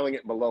you're Yeah. selling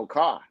it below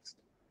cost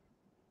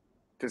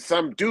to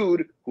some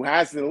dude who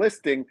has the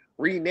listing,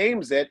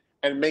 renames it,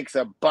 and makes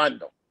a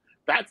bundle.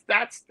 That's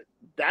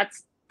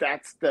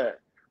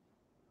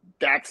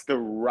the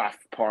rough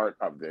part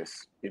of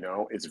this.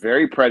 It's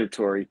very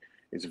predatory.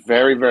 It's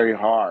very, very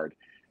hard,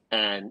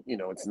 and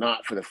it's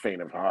not for the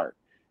faint of heart.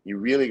 You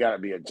really got to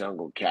be a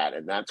jungle cat,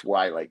 and that's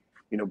why, like,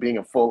 being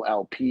a full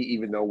LP,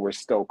 even though we're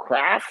still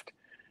craft,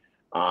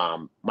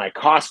 my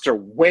costs are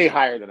way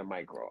higher than a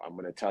micro. I'm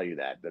going to tell you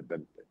that.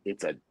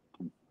 It's a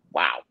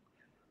wow,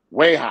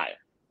 way higher,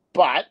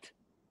 but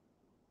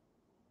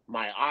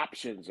my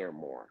options are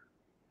more.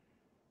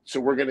 So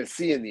we're going to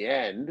see in the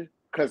end,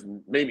 because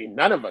maybe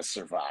none of us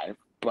survive,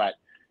 but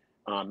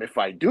if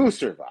I do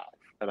survive,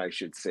 and I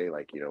should say,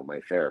 like, my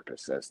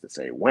therapist says to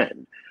say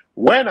when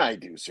I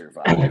do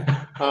survive,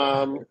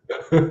 well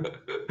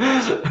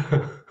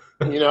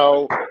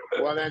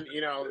then,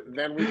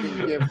 then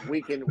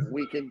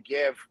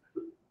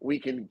we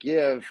can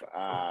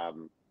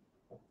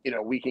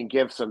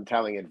give some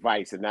telling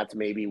advice, and that's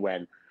maybe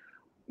when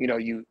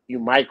you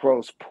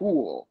micros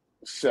pool.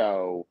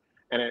 So,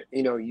 and I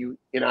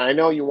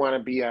know you want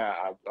to be a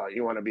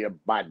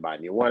bad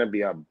man, you want to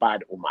be a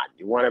bad woman,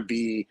 you want to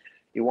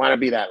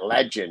be that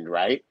legend,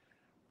 right?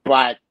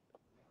 But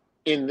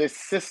in this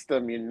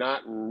system, you're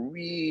not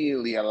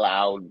really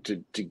allowed to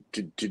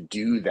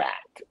do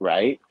that,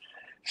 right?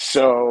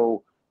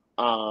 So,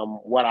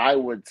 what I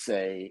would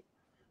say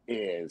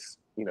is,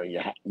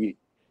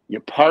 you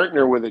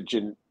partner with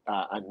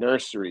a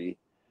nursery,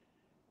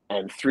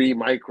 and 3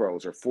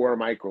 micros or 4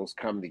 micros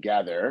come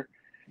together.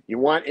 You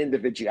want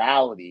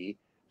individuality,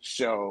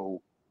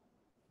 so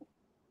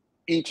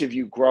each of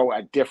you grow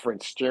a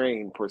different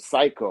strain per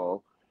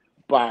cycle,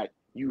 but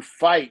you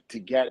fight to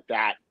get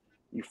that.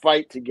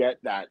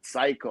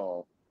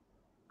 Cycle,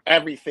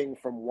 everything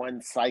from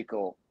one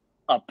cycle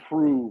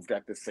approved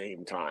at the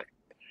same time,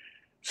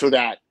 so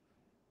that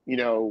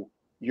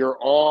you're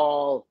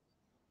all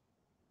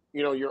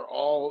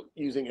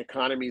using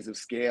economies of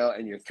scale,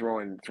 and you're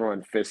throwing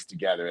fists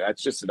together.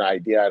 That's just an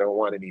idea. I don't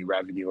want any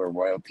revenue or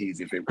royalties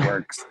if it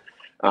works.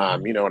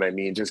 You know what I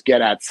mean? Just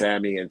get at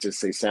Sammy and just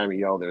say,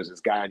 Sammy, there's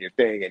this guy on your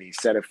thing, and he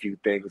said a few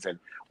things, and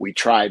we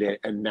tried it,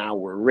 and now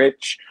we're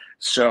rich.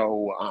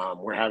 So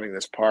we're having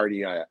this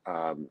party,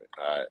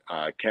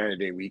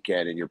 Canada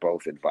weekend, and you're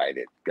both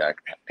invited.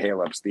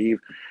 Hail up, Steve,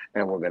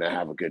 and we're gonna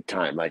have a good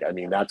time. Like, I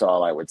mean, that's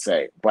all I would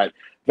say. But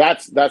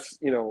that's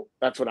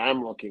what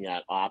I'm looking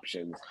at,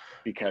 options,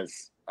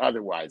 because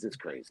otherwise it's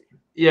crazy.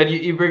 Yeah,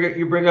 you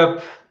bring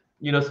up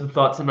some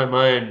thoughts in my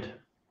mind,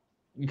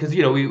 because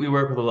we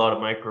work with a lot of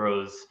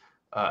micros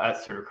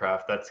at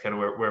Certicraft. That's kind of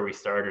where we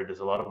started. There's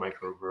a lot of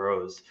micro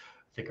grows.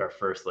 I think our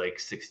first like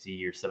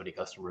 60 or 70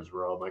 customers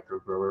were all micro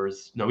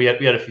growers. No, we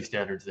had a few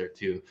standards there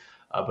too,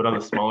 but on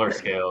the smaller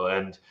scale.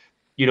 And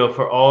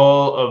for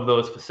all of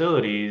those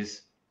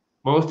facilities,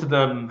 most of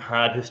them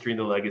had history in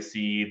the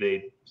legacy.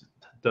 They'd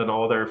done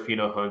all their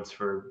pheno hunts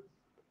for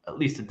at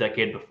least a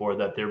decade before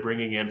that. They're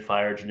bringing in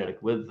fire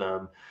genetic with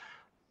them,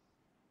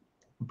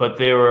 but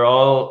they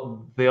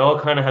all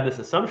kind of had this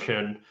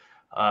assumption,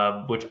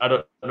 which I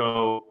don't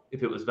know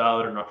if it was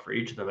valid or not for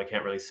each of them. I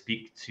can't really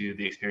speak to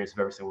the experience of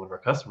every single one of our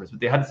customers, but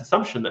they had this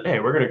assumption that,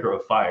 hey, we're going to grow a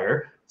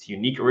fire. It's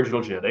unique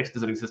original genetics,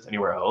 doesn't exist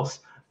anywhere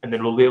else, and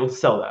then we'll be able to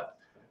sell that.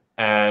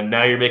 And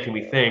now you're making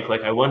me think,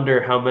 like, I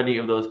wonder how many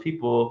of those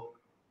people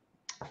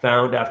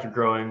found after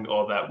growing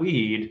all that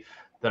weed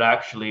that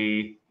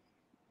actually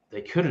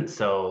they couldn't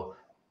sell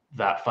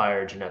that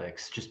fire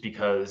genetics just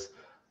because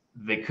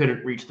they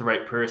couldn't reach the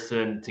right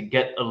person to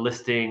get a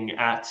listing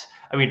at.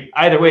 I mean,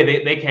 either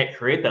way, they can't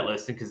create that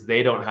listing because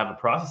they don't have a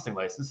processing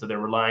license, so they're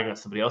relying on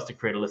somebody else to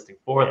create a listing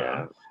for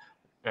them.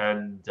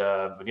 And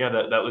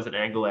yeah, that was an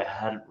angle I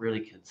hadn't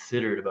really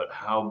considered, about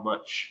how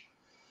much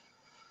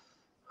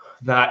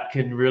that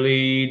can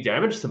really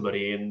damage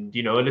somebody. And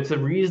and it's a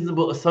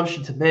reasonable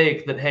assumption to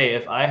make that, hey,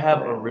 if I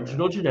have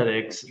original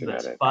genetics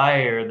that's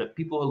fire, that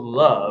people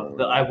love,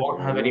 that I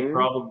won't have any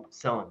problem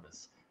selling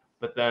this.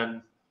 But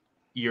then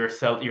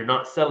you're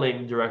not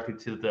selling directly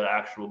to the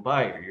actual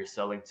buyer. You're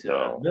selling to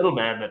a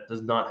middleman that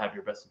does not have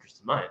your best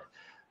interest in mind.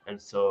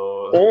 And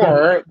so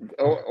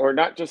or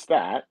not just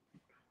that,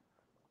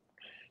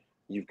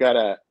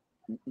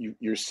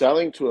 you're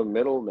selling to a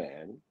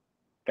middleman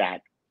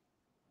that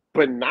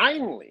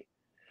benignly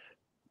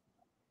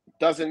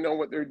doesn't know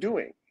what they're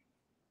doing.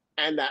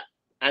 And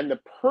the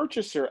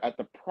purchaser at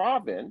the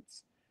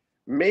province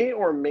may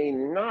or may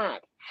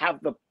not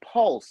have the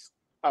pulse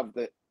of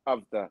the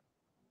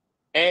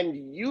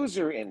end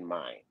user in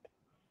mind.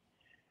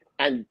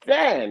 And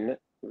then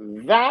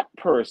that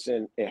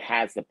person, it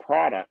has the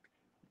product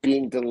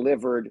being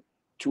delivered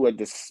to a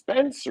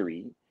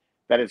dispensary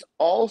that is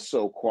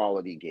also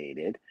quality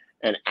gated.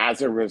 And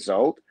as a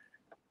result,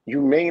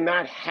 you may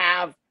not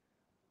have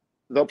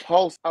the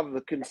pulse of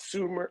the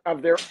consumer,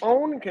 of their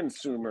own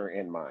consumer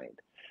in mind.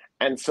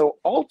 And so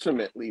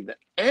ultimately, the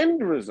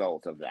end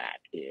result of that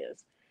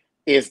is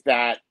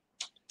that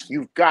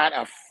you've got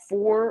a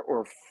 4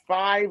 or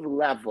 5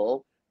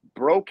 level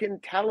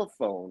broken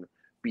telephone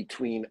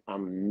between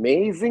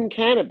amazing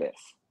cannabis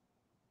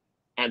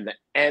and the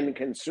end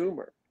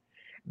consumer.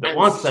 That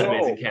wants that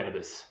amazing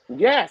cannabis.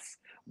 Yes,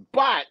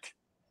 but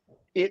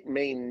it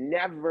may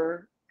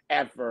never,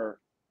 ever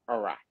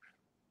arrive.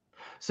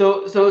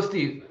 So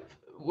Steve,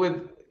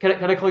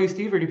 can I call you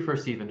Steve, or do you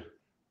prefer Steven?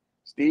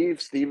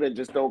 Steven,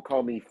 just don't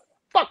call me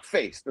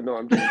fuckface. No,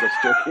 I'm just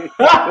joking.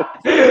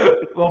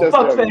 Well, just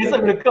fuckface,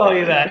 I'm going to call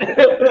you that.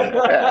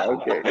 Yeah,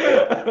 okay.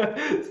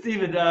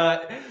 Steven,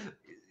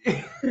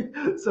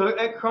 so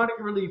at Kronic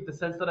Relief, the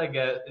sense that I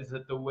get is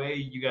that the way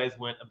you guys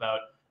went about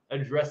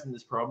addressing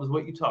this problem is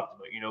what you talked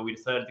about. We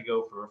decided to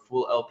go for a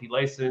full LP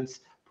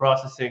license,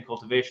 processing,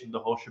 cultivation, the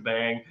whole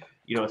shebang,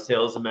 a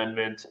sales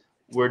amendment.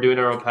 We're doing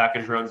our own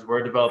package runs.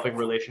 We're developing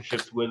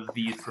relationships with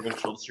these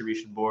provincial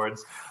distribution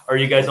boards. Are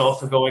you guys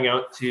also going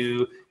out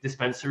to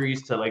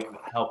dispensaries to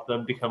help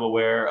them become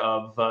aware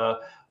of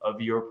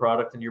your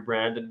product and your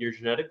brand and your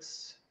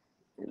genetics?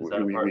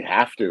 We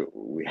have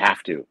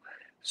to.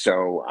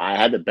 So I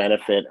had the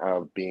benefit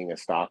of being a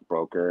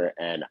stockbroker,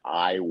 and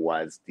I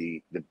was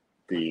the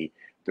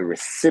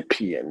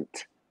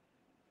recipient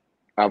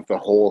of the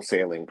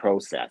wholesaling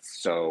process.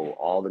 So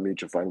all the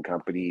mutual fund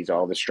companies,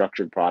 all the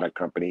structured product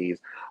companies,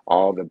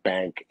 all the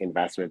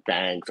investment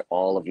banks,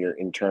 all of your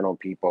internal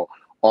people,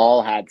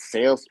 all had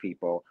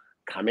salespeople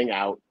coming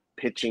out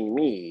pitching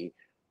me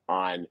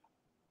on,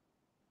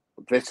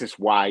 this is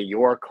why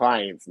your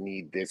clients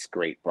need this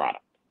great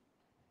product.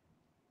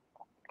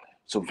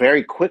 So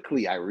very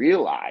quickly I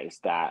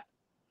realized that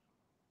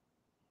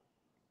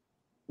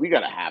we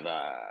got to have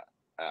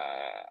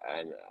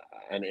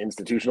an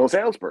institutional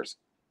salesperson,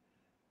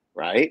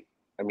 right?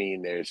 I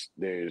mean, there's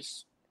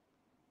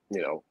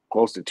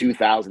close to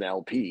 2,000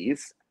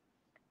 LPs,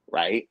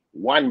 right?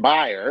 One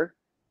buyer,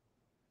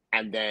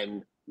 and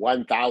then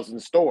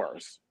 1,000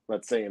 stores,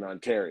 let's say in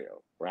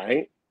Ontario,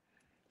 right?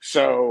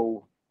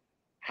 So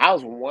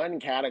how's one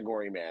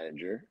category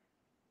manager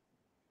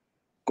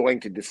going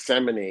to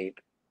disseminate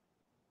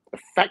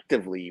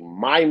effectively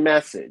my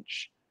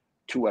message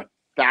to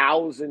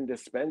 1,000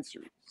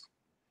 dispensaries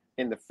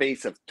in the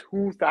face of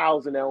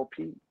 2,000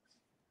 LPs?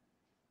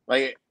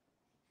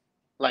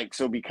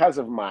 So because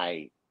of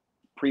my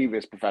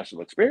previous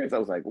professional experience, I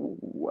was like,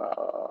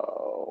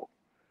 whoa,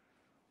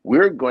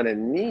 we're going to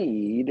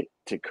need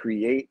to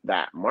create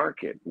that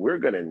market. We're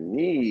going to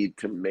need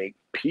to make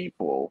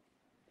people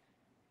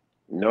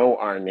know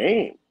our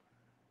name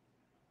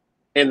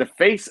in the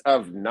face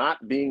of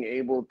not being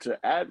able to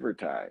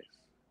advertise.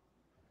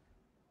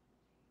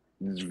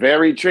 It's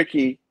very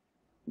tricky.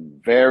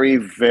 Very,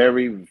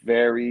 very,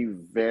 very,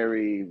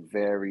 very,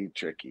 very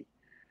tricky.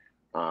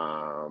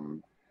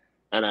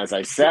 And as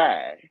I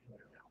say,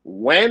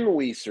 when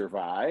we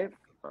survive,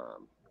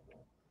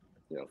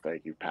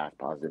 thank you, past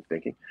positive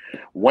thinking.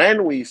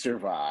 When we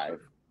survive,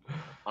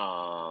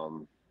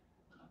 I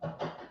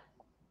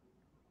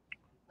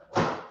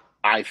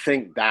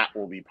think that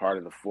will be part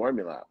of the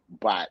formula.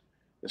 But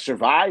the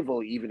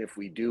survival, even if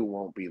we do,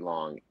 won't be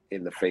long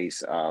in the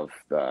face of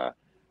the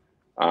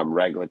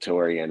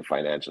regulatory and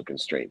financial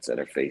constraints that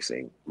are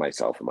facing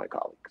myself and my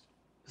colleagues.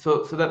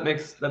 So that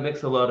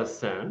makes a lot of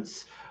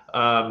sense.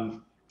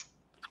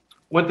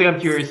 One thing I'm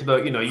curious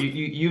about,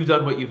 you've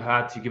done what you've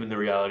had to, given the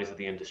realities of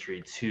the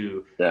industry,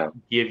 to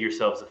give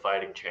yourselves a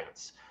fighting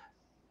chance.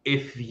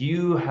 If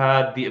you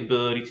had the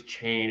ability to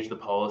change the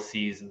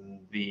policies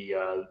and the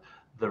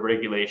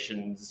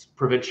regulations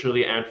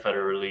provincially and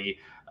federally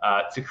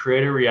to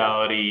create a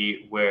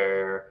reality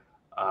where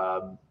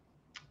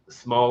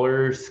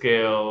smaller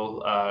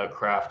scale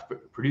craft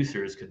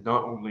producers could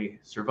not only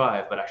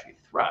survive but actually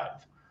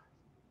thrive,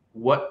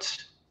 what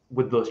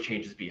would those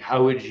changes be?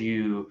 How would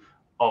you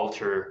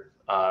alter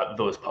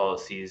those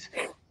policies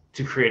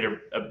to create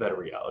a better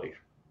reality?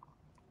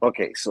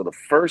 Okay, so the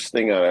first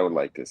thing that I would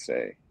like to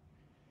say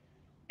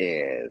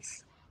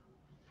is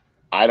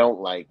I don't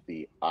like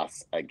the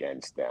us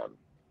against them.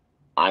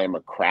 I am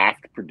a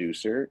craft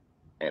producer,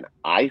 and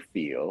I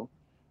feel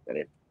that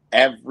if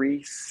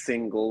every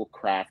single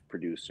craft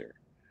producer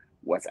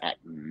was at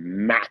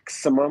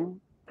maximum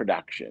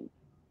production,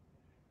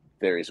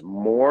 there is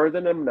more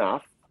than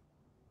enough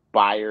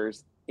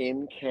buyers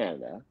in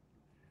Canada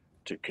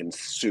to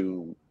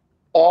consume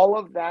all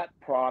of that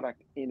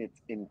product in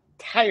its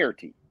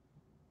entirety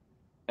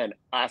and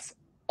us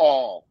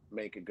all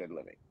make a good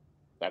living.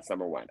 That's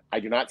number one.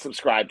 I do not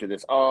subscribe to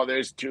this. Oh,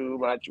 there's too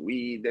much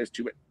weed. There's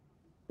too much.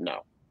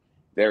 No,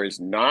 there is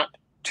not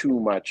too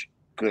much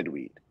good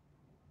weed.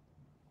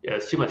 Yeah,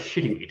 it's too much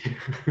shitty weed.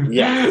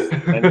 Yes,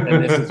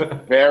 and this is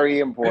very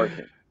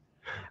important.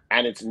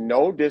 And it's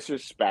no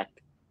disrespect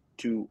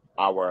to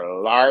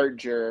our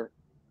larger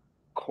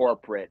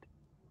corporate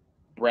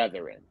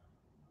brethren.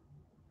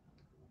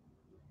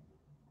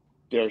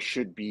 There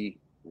should be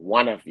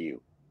one of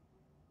you.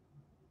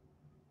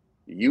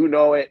 You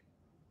know it.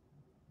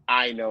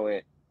 I know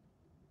it.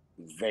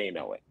 They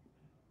know it.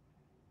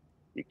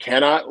 You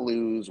cannot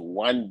lose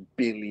 $1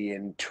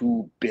 billion,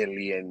 $2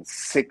 billion,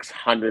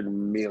 $600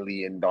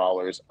 million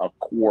a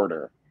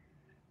quarter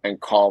and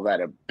call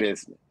that a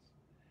business.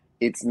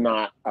 It's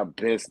not a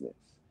business.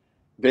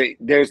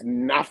 There's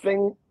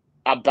nothing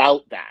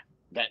about that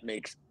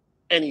makes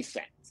any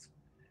sense.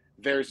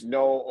 There's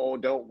no, oh,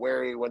 don't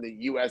worry, when the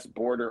US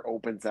border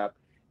opens up,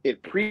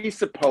 it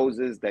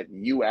presupposes that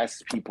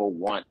US people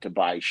want to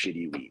buy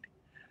shitty weed.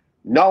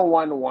 No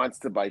one wants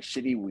to buy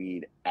shitty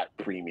weed at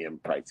premium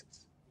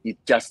prices. It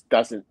just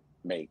doesn't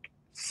make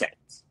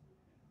sense.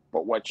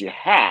 But what you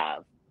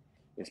have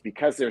is,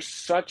 because there's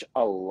such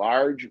a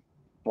large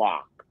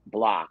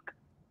block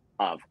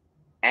of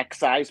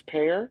excise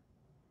payer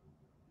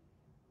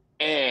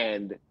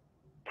and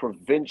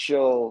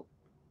provincial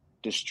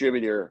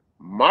distributor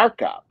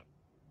markup,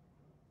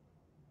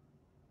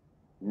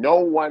 no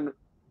one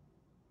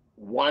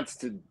wants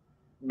to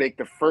make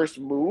the first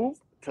move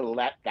to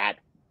let that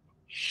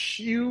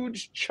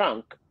huge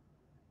chunk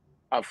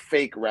of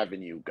fake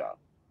revenue go.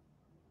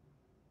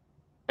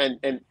 And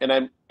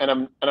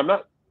I'm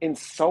not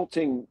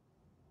insulting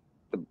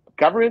the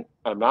government,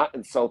 I'm not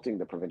insulting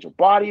the provincial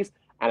bodies,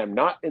 and I'm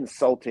not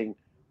insulting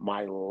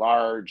my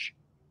large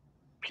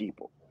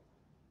people.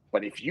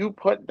 But if you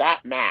put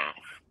that math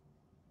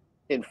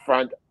in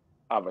front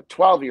of a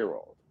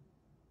 12-year-old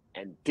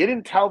and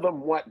didn't tell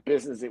them what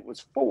business it was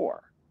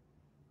for,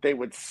 they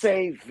would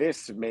say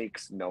this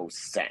makes no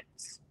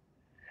sense.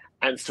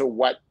 And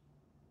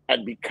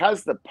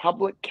because the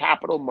public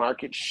capital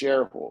market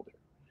shareholder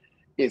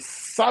is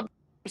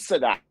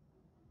subsidized.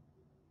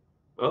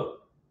 Oh,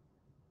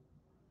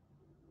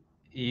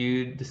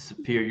 you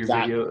disappeared your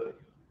video.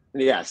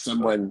 Yeah,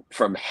 someone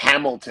from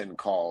Hamilton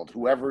called.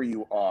 Whoever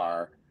you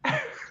are,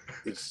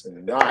 it's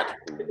not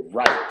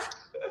right.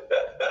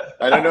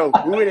 I don't know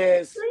who it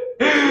is.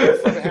 You're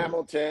from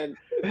Hamilton.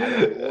 I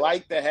don't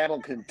like the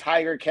Hamilton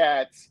Tiger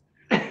Cats.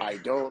 I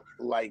don't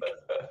like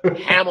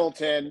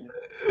Hamilton,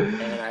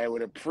 and I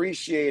would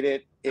appreciate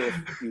it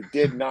if you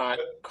did not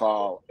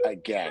call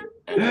again.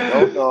 And I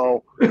don't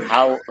know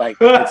how, it's like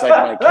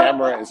my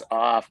camera is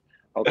off.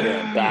 Okay,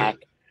 I'm back.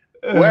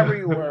 Whoever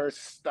you were,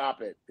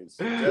 stop it. It's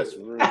just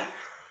rude.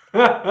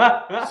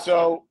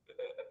 So,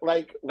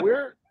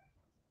 we're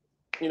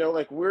in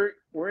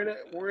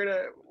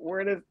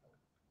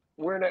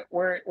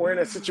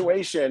a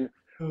situation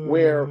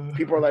where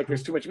people are like,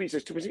 there's too much weed,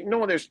 there's too much.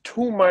 No, there's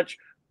too much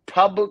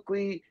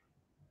publicly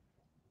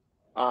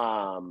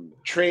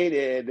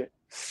traded,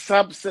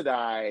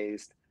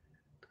 subsidized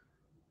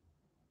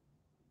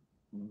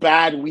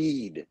bad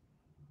weed,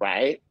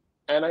 right?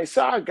 And I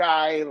saw a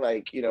guy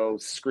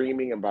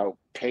screaming about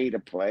pay to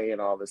play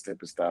and all this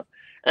type of stuff.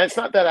 And it's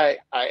not that I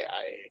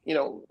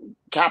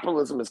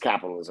capitalism is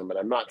capitalism, and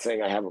I'm not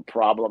saying I have a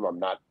problem. I'm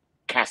not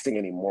casting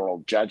any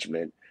moral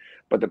judgment.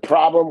 But the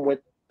problem with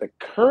the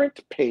current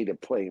pay to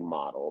play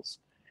models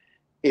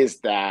is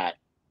that.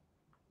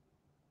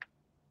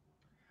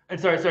 And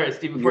sorry,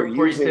 Steve, before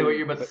you say what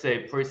you're about to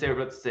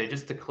say,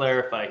 just to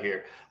clarify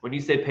here, when you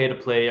say pay to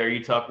play, are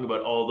you talking about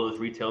all those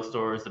retail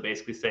stores that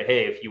basically say,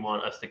 hey, if you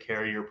want us to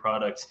carry your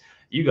products,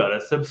 you got to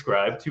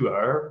subscribe to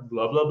our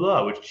blah, blah,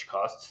 blah, which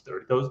costs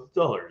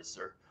 $30,000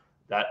 or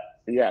that?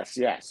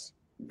 Yes,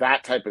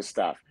 that type of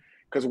stuff.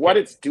 Because what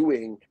it's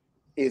doing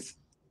is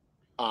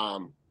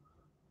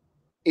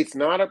it's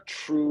not a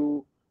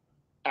true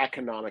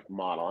economic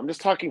model. I'm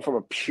just talking from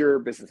a pure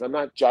business. I'm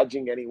not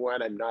judging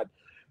anyone. I'm not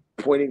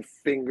pointing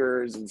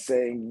fingers and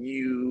saying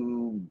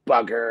you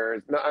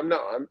buggers. No,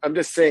 I'm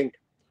just saying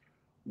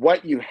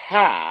what you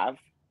have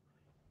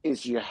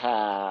is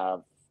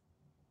a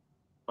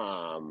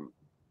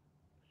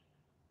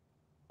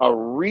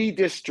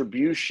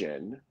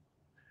redistribution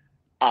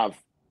of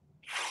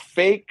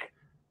fake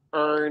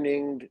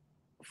earned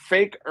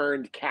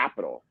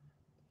capital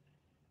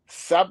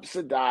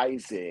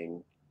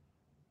subsidizing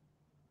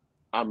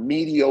a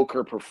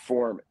mediocre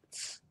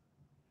performance.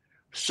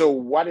 So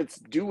what it's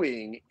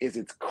doing is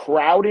it's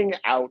crowding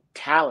out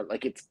talent,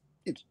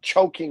 it's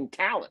choking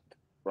talent,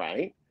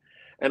 right?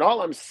 And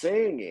all I'm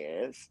saying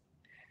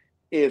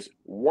is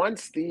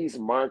once these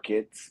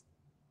markets,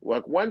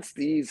 once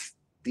these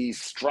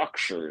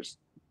structures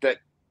that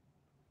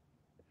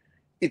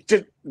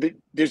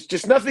there's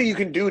just nothing you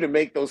can do to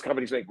make those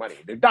companies make money.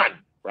 They're done,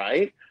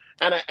 right?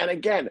 And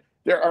again,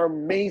 there are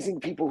amazing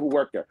people who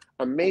work there,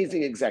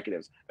 amazing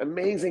executives,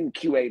 amazing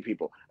QA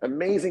people,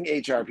 amazing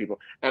HR people.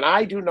 And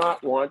I do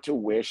not want to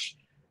wish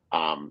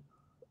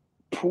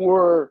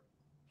poor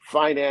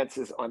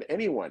finances on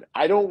anyone.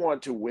 I don't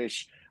want to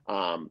wish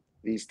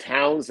these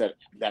towns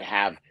that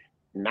have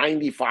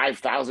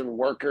 95,000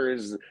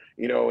 workers,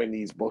 in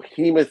these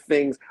behemoth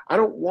things. I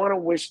don't want to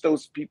wish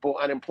those people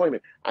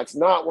unemployment. That's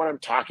not what I'm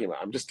talking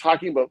about. I'm just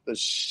talking about the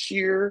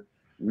sheer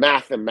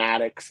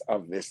mathematics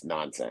of this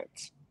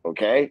nonsense.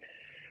 Okay.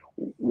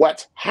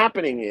 What's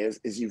happening is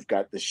you've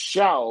got the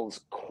shelves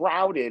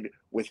crowded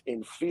with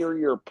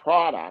inferior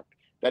product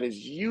that is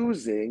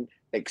using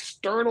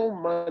external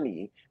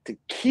money to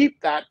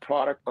keep that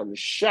product on the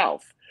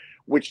shelf,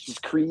 which is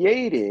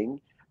creating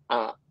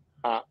an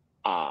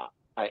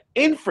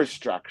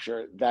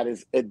infrastructure that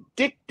is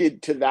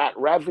addicted to that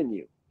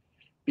revenue,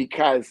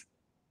 because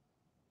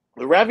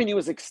the revenue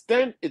is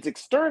it's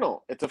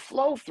external. It's a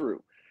flow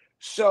through.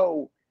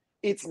 So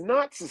it's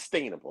not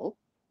sustainable.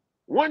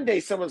 One day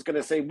someone's going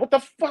to say, what the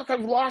fuck?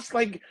 I've lost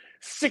like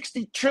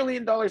 $60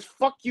 trillion.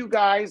 Fuck you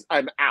guys.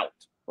 I'm out.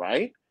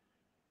 Right?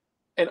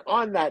 And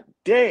on that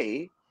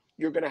day,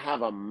 you're going to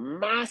have a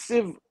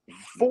massive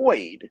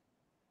void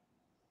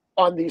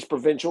on these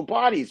provincial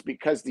bodies,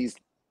 because these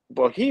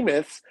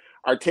behemoths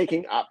are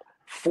taking up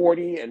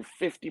 40 and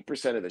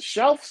 50% of the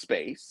shelf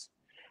space.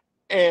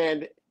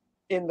 And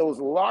in those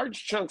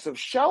large chunks of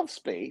shelf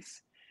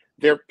space,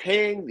 they're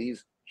paying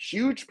these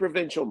huge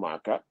provincial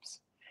markups,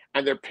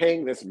 and they're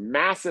paying this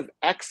massive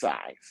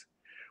excise,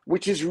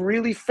 which is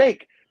really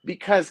fake,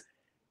 because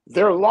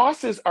their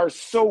losses are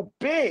so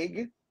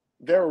big,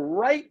 their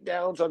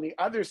write-downs on the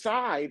other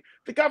side,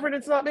 the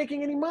government's not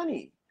making any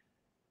money.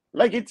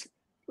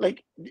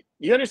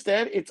 You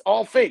understand? It's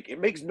all fake. It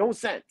makes no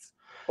sense.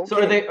 Okay. So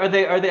are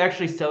they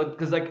actually selling?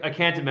 Because I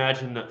can't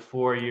imagine that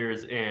 4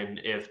 years in,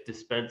 if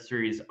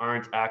dispensaries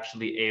aren't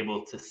actually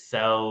able to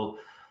sell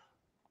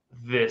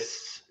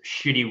this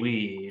shitty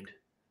weed,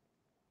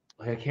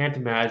 I can't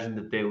imagine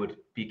that they would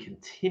be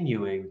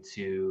continuing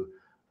to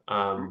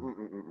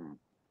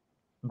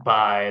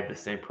buy the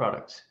same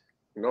product.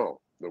 No,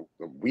 the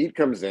weed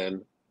comes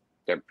in,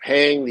 they're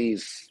paying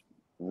these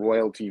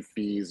royalty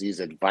fees, these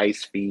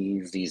advice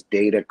fees, these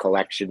data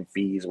collection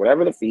fees,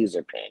 whatever the fees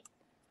they're paying.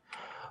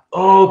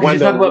 Oh,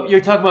 because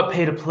you're talking about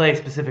pay to play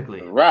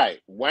specifically, right?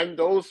 Then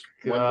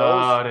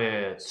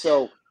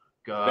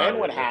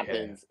what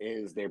happens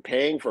is they're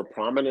paying for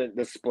prominent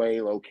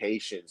display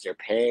locations, they're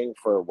paying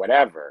for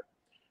whatever,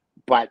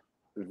 but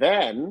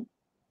then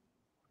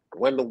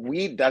when the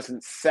weed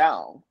doesn't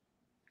sell,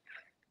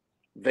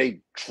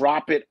 they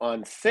drop it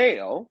on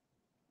sale,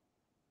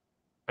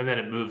 and then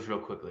it moves real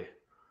quickly.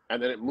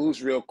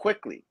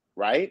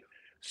 Right?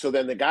 So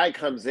then the guy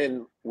comes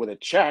in with a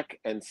check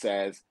and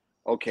says,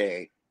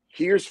 okay,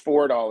 here's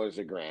 $4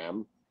 a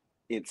gram.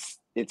 It's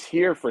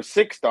here for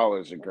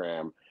 $6 a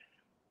gram.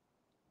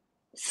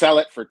 Sell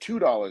it for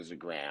 $2 a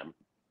gram.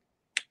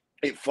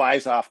 It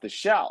flies off the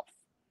shelf.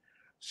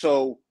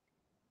 So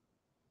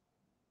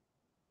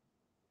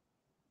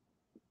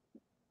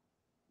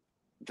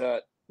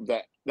the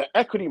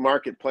equity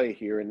market play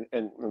here, and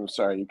I'm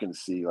sorry, you can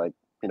see, like,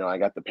 I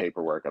got the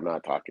paperwork. I'm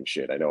not talking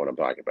shit. I know what I'm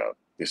talking about.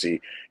 You see,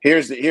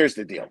 here's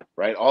the deal,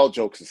 right? All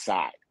jokes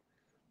aside,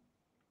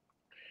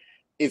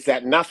 is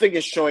that nothing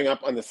is showing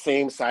up on the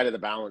same side of the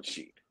balance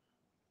sheet,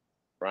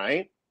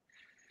 right?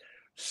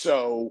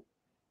 So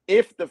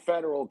if the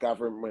federal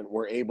government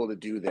were able to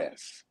do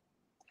this,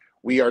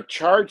 we are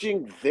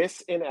charging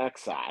this in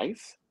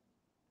excise,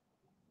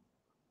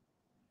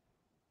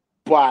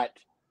 but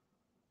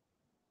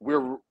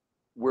we're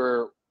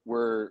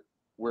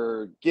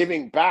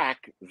giving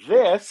back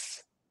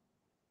this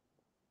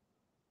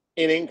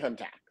in income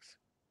tax.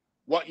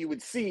 What you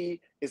would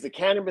see is the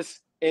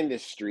cannabis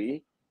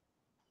industry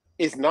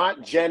is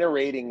not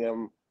generating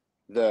them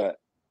the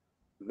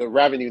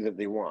revenue that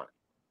they want.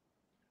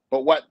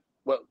 But what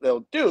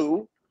they'll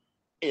do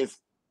is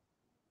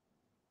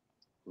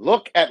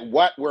look at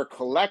what we're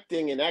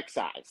collecting in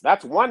excise.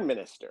 That's one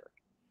minister.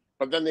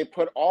 But then they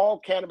put all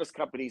cannabis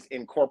companies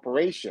in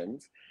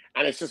corporations,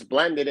 and it's just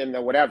blended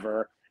into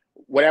whatever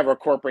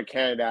corporate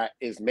Canada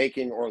is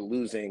making or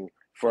losing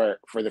for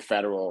the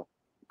federal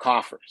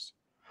coffers.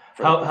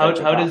 Help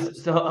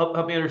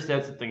me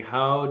understand something.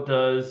 How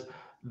does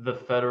the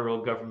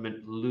federal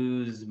government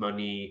lose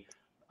money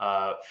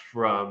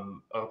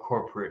from a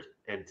corporate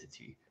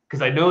entity?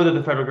 Because I know that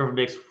the federal government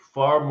makes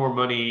far more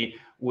money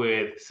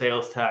with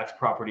sales tax,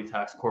 property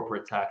tax,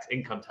 corporate tax,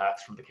 income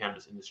tax from the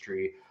cannabis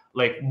industry,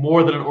 like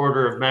more than an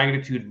order of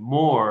magnitude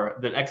more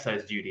than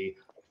excise duty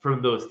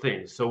from those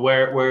things. So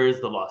where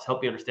is the loss?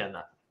 Help me understand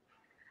that.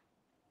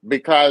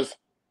 Because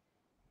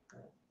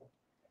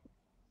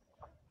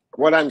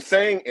what I'm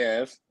saying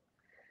is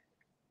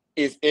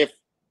if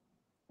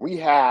we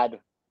had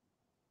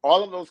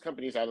all of those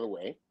companies out of the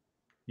way,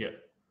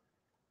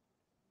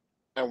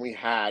 and we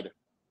had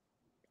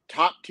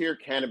top tier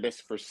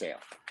cannabis for sale,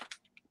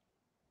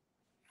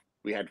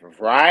 we had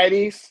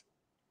varieties,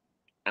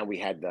 and we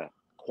had the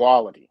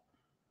quality.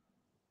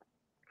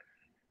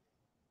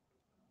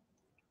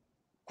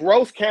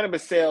 Gross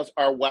cannabis sales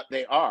are what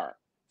they are.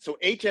 So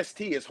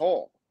HST is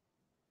whole.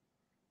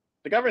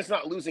 The government's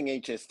not losing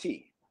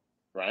HST,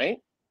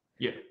 right?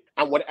 Yeah.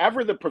 And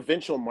whatever the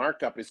provincial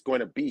markup is going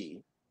to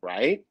be,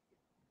 right?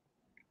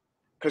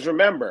 Because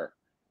remember,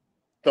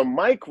 the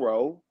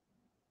micro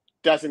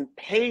doesn't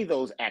pay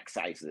those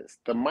excises.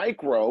 The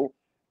micro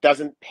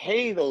doesn't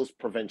pay those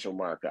provincial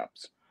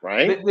markups,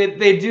 right?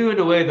 They do in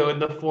a way, though, in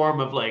the form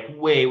of like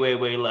way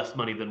less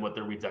money than what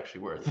their weed's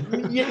actually worth.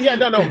 But But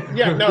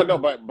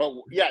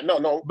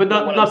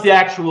not the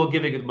actual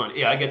giving of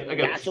money. Yeah, I get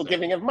the actual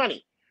giving of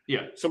money.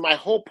 Yeah. So my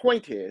whole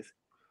point is,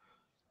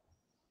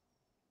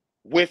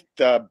 with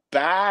the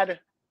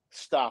bad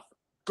stuff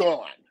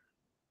gone,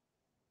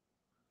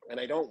 and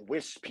I don't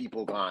wish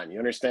people gone. You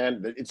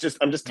understand?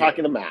 I'm just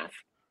talking the math.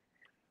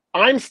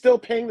 I'm still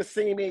paying the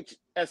same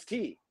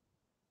HST,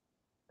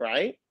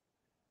 right?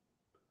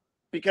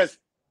 Because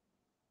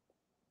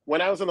when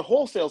I was on the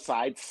wholesale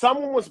side,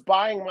 someone was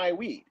buying my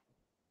weed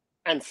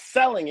and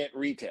selling it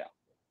retail.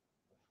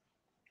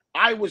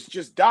 I was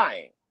just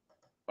dying,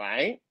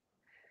 right?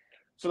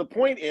 So the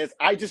point is,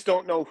 I just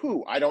don't know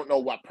who. I don't know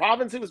what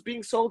province it was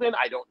being sold in.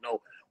 I don't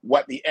know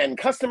what the end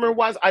customer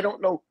was. I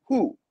don't know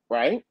who,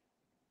 right?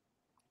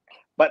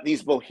 But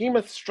these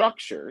behemoth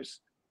structures,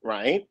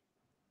 right?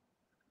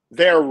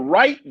 Their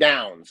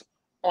write-downs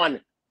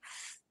on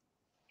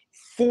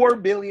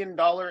 $4 billion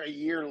a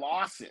year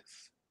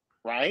losses,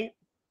 right?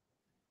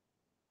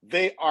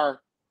 They are.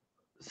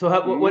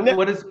 So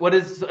what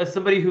is as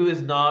somebody who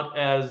is not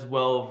as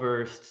well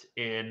versed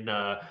in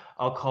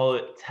I'll call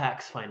it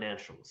tax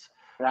financials,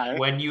 Right.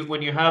 When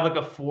you have like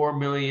a $4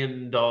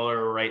 million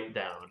write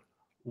down,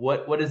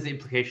 what is the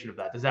implication of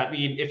that? Does that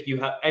mean if you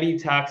have any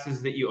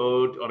taxes that you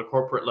owed on a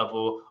corporate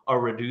level are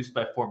reduced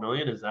by 4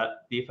 million? Is that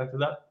the effect of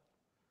that?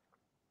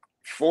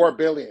 4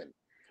 billion.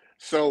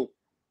 So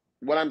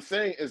what I'm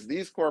saying is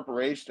these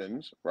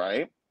corporations,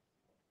 right,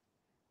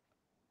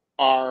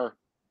 are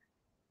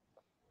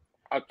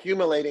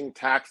accumulating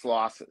tax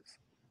losses.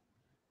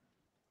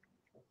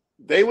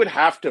 They would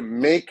have to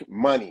make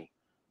money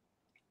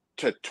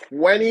to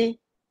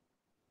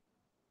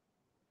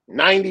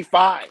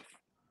 2095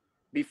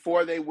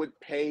 before they would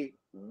pay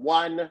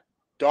 $1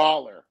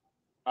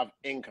 of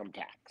income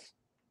tax.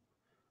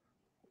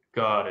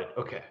 Got it.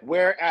 Okay.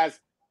 Whereas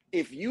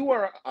if you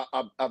are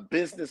a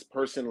business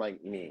person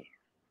like me,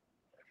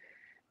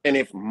 and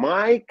if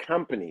my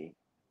company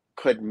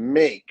could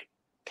make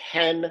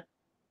 10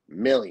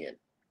 million,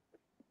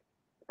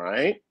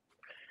 right?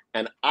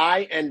 And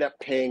I end up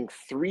paying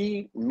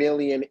 3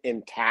 million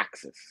in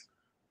taxes,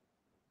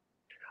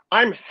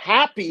 I'm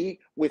happy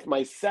with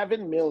my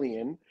 7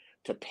 million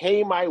to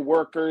pay my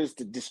workers,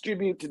 to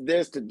distribute to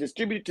this, to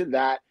distribute to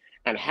that,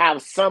 and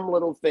have some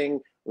little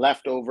thing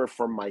left over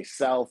for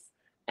myself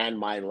and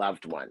my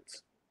loved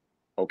ones.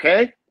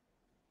 Okay?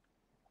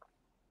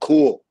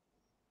 Cool.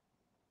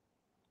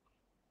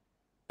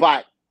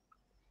 But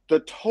the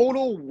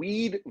total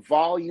weed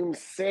volume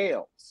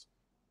sales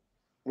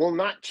will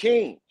not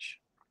change.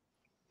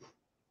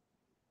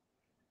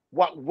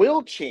 What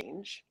will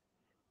change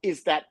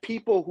is that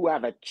people who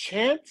have a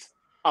chance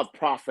of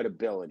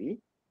profitability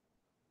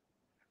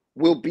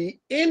will be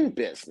in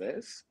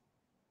business,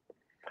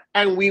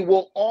 and we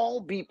will all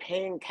be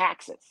paying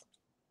taxes.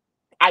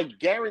 I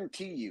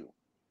guarantee you,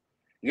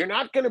 you're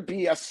not going to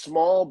be a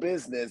small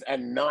business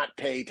and not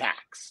pay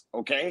tax,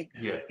 okay?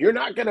 Yeah. You're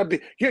not going to be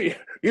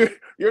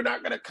you're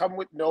not going to come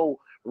with no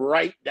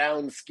write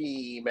down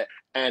scheme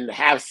and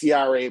have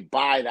CRA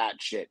buy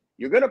that shit.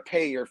 You're going to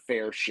pay your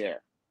fair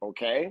share,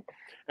 okay?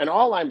 And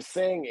all I'm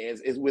saying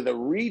is with a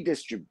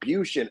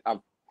redistribution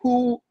of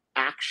who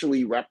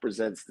actually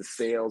represents the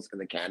sales in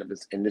the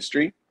cannabis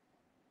industry,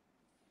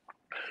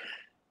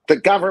 the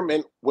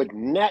government would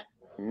net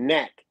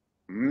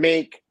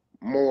make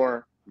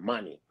more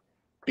money,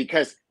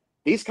 because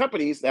these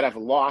companies that have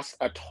lost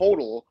a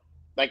total,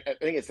 like I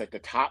think it's like the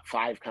top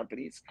 5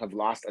 companies have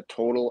lost a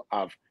total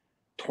of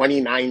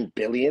 29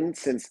 billion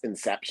since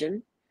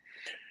inception.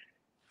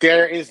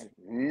 There is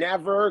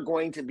never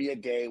going to be a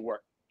day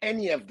where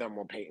any of them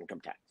will pay income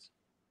tax.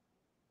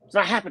 It's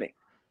not happening.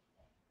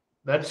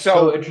 That's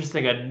so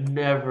interesting. I'd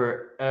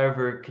never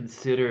ever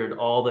considered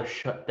all the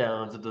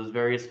shutdowns of those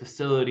various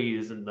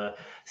facilities and the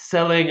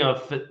selling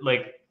of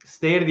like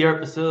state-of-the-art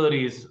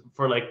facilities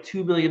for like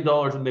 $2 million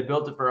when they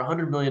built it for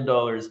 $100 million.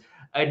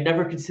 I'd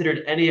never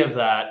considered any of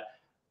that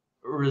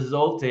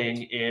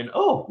resulting in,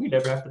 oh, we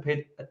never have to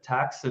pay a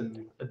tax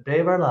in a day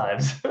of our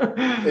lives.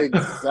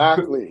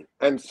 Exactly.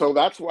 And so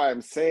that's why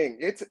I'm saying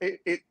it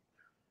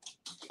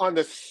on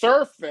the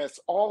surface,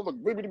 all the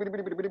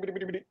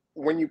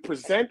when you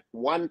present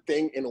one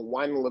thing in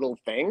one little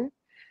thing,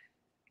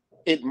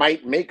 it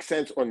might make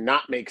sense or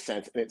not make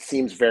sense, and it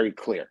seems very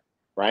clear,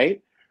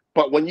 right?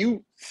 But when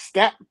you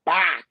step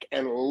back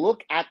and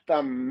look at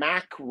the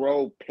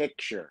macro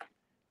picture,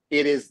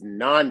 it is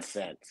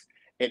nonsense.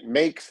 It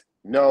makes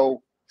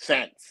no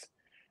sense.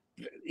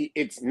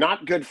 It's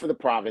not good for the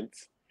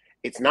province.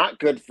 It's not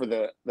good for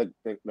the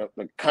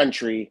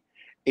country.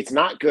 It's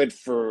not good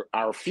for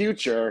our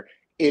future.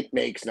 It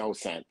makes no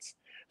sense.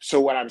 So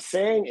what I'm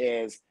saying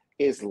is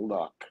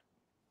look,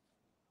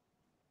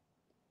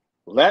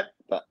 let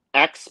the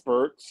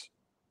experts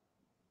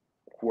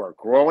who are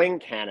growing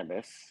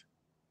cannabis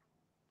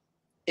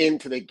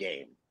into the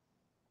game.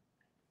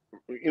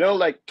 You know,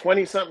 like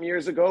 20 something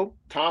years ago,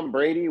 Tom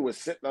Brady was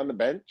sitting on the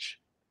bench,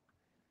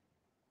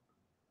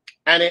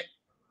 and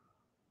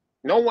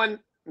no one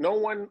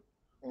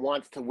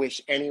wants to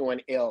wish anyone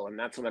ill, and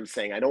that's what I'm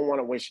saying. I don't want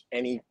to wish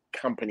any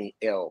company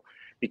ill,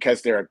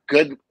 because there are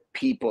good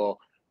people,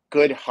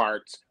 good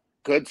hearts,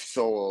 good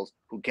souls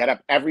who get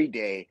up every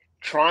day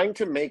trying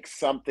to make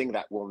something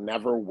that will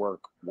never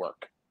work.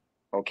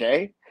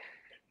 Okay?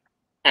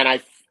 And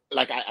I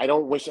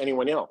don't wish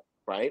anyone ill,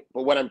 right?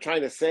 But what I'm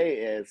trying to say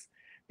is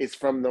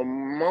from the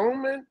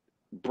moment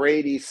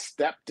Brady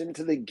stepped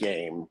into the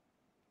game,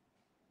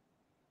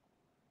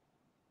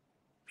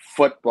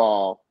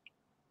 football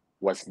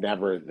was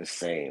never the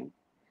same.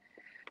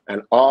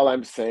 And all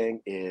I'm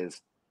saying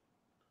is,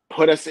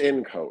 put us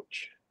in,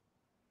 coach.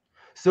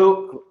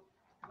 So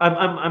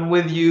I'm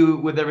with you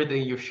with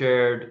everything you've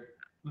shared.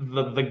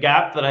 The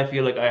gap that I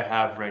feel like I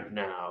have right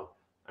now,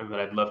 and that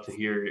I'd love to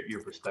hear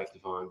your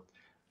perspective on.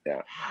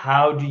 Yeah.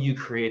 How do you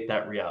create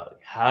that reality?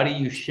 How do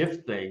you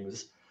shift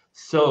things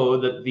so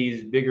that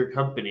these bigger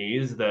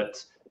companies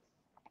that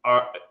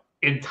are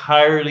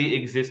entirely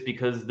exist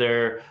because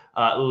they're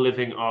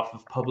living off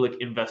of public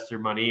investor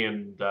money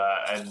and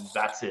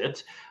that's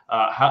it.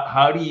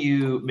 How do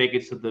you make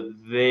it so that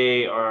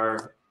they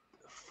are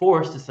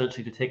forced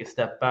essentially to take a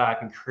step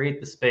back and create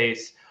the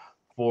space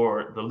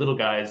for the little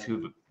guys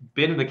who've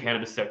been in the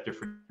cannabis sector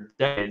for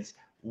decades,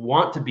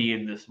 want to be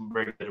in this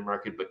regulated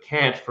market but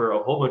can't for a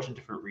whole bunch of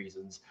different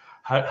reasons?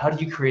 How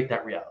do you create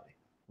that reality?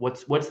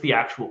 What's the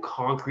actual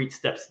concrete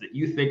steps that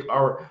you think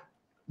are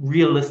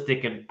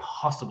realistic and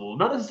possible,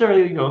 not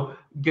necessarily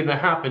gonna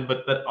happen,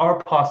 but that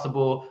are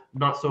possible,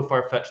 not so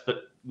far-fetched that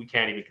we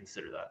can't even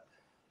consider that?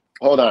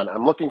 Hold on,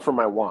 I'm looking for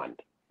my wand.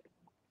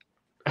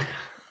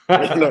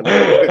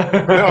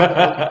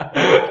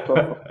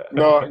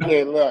 No,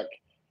 okay, look.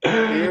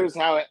 Here's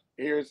how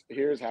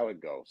it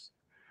goes.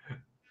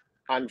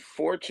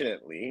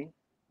 Unfortunately,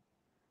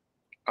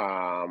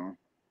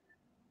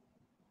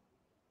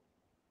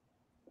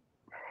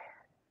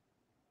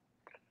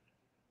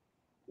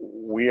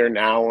 we are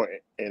now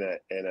in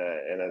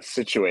a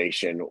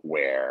situation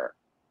where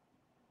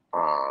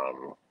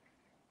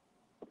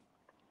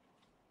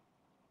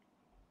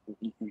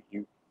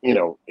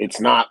it's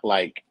not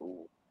like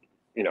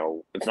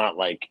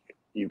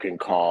you can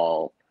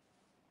call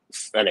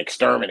an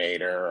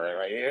exterminator,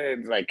 or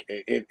it's like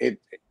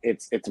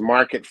it's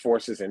market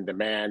forces and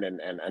demand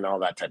and all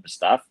that type of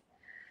stuff.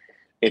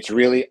 It's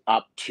really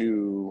up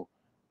to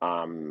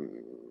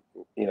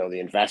the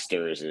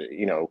investors,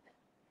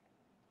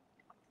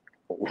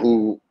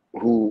 who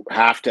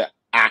have to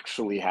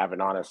actually have an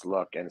honest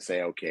look and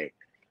say, okay,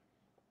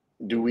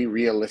 do we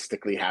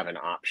realistically have an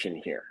option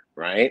here,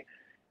 right?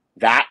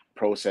 That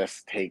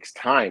process takes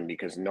time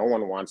because no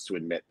one wants to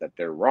admit that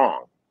they're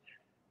wrong.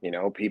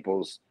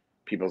 People's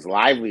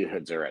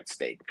livelihoods are at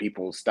stake,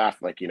 people's stuff,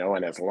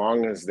 and as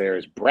long as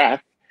there's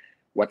breath,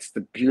 what's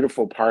the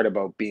beautiful part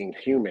about being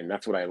human?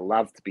 That's what I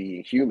love to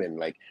be human.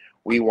 Like,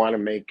 we want to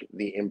make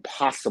the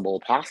impossible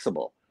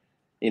possible,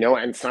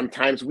 and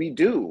sometimes we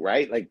do,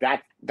 right? Like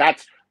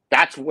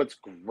that's what's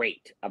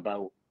great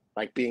about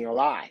like being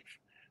alive,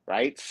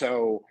 right?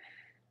 So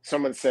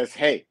someone says,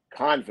 hey,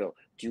 Conville,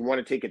 do you want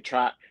to take a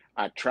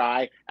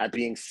try at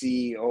being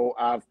CEO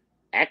of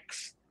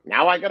X?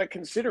 Now I got to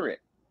consider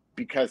it,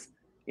 because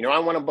I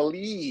want to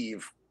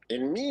believe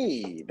in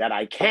me that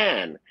I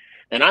can,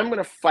 and I'm going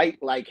to fight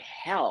like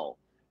hell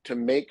to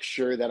make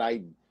sure that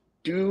I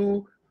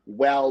do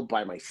well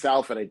by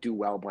myself and I do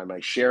well by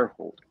my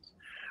shareholders.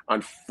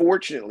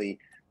 Unfortunately,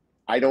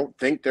 I don't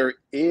think there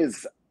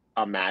is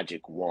a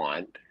magic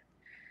wand.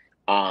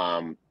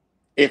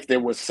 If there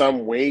was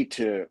some way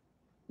to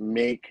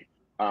make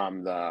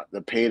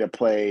the pay to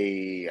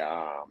play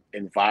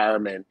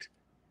environment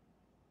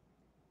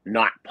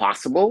not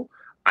possible,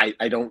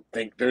 I don't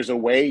think there's a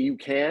way you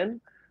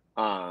can.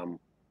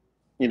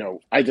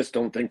 I just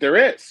don't think there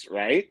is,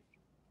 right?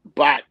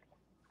 But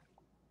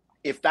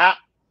if that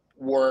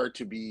were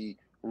to be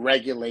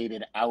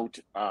regulated out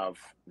of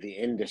the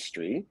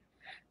industry,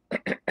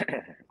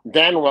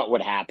 then what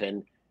would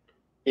happen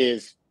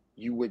is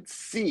you would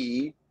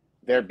see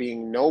there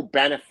being no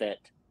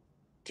benefit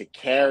to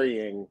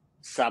carrying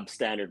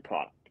substandard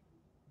product.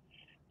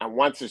 And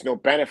once there's no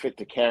benefit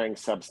to carrying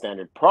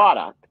substandard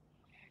product,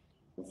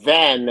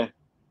 then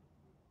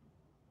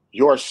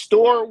your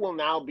store will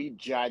now be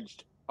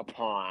judged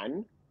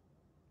upon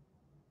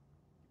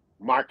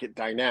market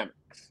dynamics.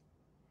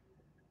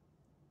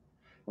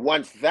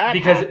 Once that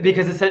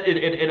because it's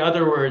in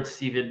other words,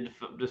 Stephen,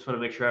 just want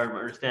to make sure I'm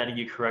understanding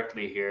you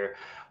correctly here.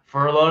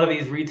 For a lot of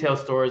these retail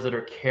stores that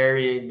are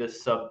carrying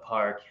this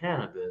subpar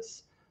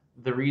cannabis,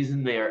 the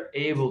reason they are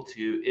able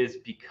to is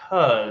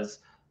because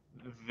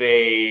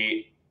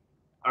they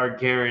are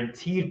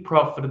guaranteed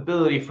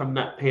profitability from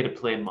that pay to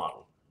play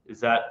model. Is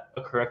that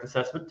a correct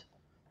assessment?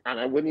 And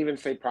I wouldn't even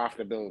say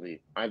profitability.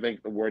 I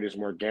think the word is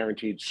more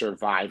guaranteed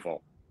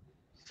survival.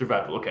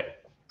 Survival. Okay.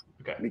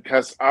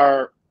 Because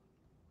our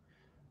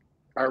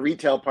our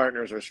retail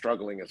partners are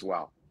struggling as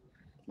well.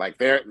 Like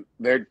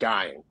they're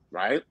dying,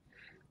 right?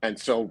 And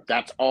so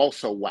that's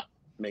also what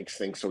makes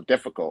things so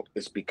difficult,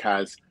 is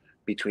because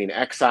between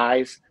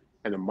excise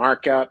and the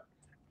markup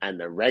and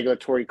the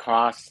regulatory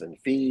costs and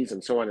fees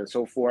and so on and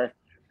so forth,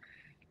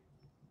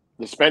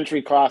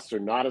 dispensary costs are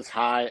not as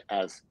high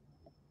as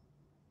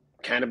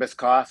cannabis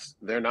costs.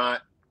 They're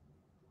not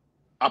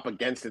up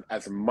against it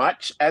as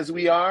much as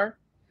we are,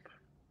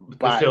 But they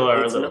but still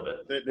are a little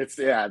bit. it's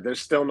yeah, there's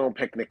still no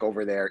picnic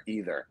over there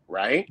either,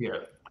 right? Yeah.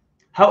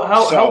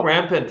 How So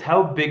rampant,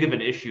 how big of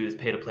an issue is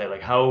pay to play?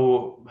 Like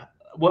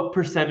what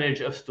percentage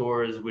of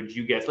stores would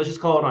you guess? Let's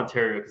just call it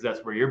Ontario because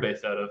that's where you're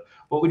based out of.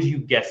 What would you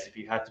guess if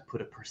you had to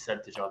put a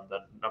percentage on the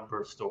number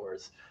of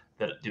stores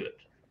that do it?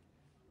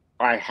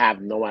 I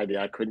have no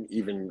idea. I couldn't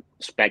even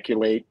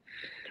speculate.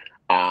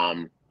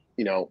 You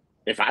know,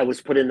 if I was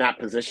put in that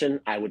position,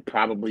 I would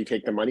probably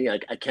take the money. I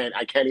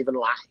can't even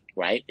lie,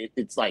 right?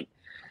 It's like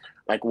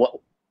what,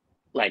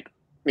 like,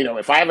 you know,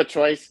 if I have a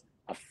choice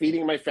of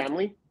feeding my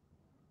family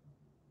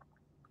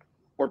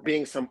or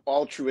being some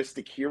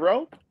altruistic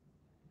hero,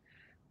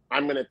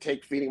 I'm going to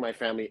take feeding my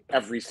family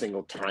every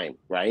single time,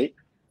 right?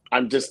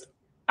 I'm just,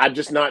 I'm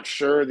just not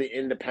sure the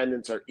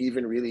independents are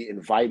even really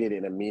invited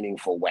in a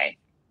meaningful way,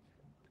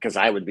 because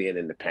I would be an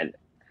independent.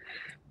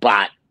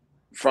 But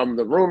from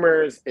the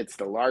rumors, it's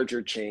the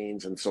larger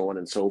chains and so on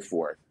and so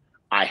forth.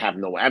 I have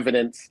no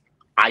evidence.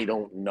 I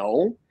don't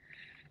know.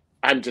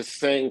 I'm just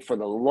saying, for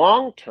the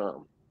long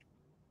term,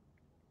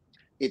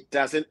 it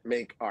doesn't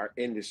make our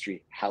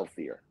industry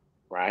healthier,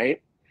 right?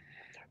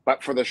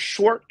 But for the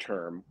short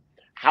term,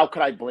 how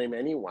could I blame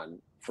anyone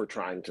for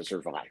trying to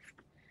survive?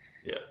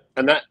 Yeah.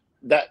 And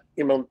that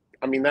you know,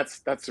 I mean, that's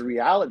the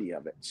reality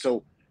of it.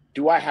 So,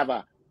 do I have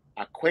a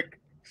quick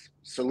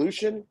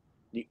solution?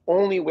 The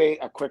only way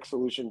a quick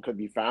solution could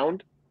be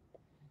found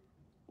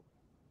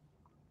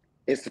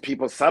is to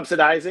people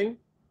subsidizing,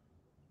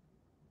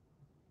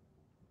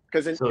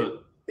 because So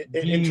in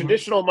the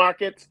traditional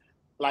markets,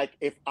 like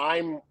if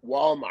I'm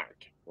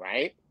Walmart,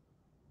 right,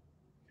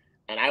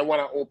 and I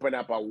want to open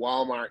up a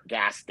Walmart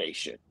gas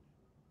station,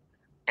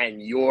 and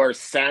you're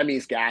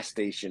Sammy's gas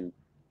station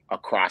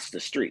across the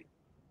street,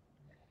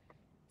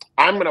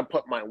 I'm going to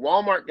put my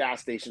Walmart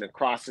gas station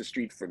across the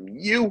street from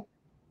you,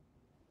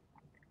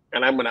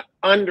 and I'm going to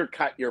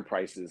undercut your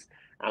prices,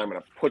 and I'm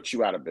going to put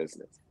you out of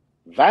business.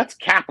 That's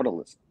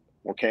capitalism,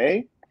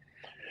 okay?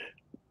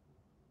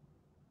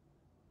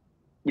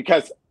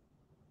 Because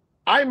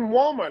I'm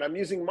Walmart, I'm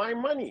using my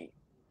money.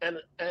 And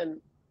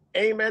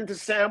amen to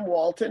Sam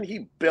Walton,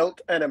 he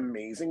built an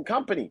amazing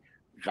company.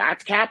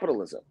 That's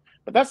capitalism.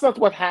 But that's not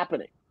what's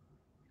happening.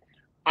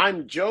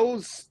 I'm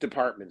Joe's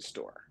department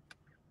store.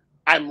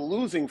 I'm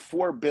losing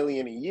 $4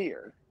 billion a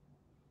year,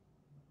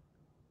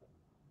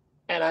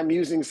 and I'm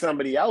using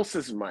somebody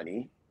else's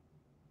money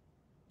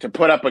to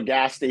put up a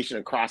gas station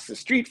across the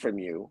street from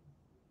you,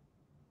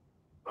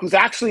 who's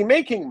actually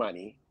making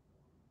money,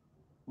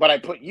 but I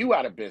put you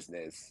out of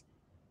business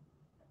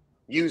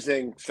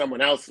using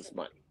someone else's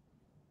money.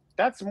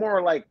 That's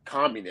more like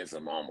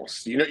communism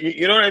almost. You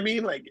know what I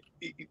mean? Like,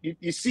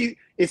 you see,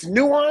 it's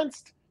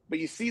nuanced, but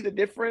you see the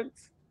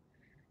difference.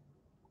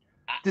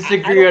 I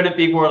disagree don't. on it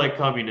being more like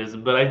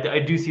communism, but I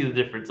do see the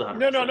difference No,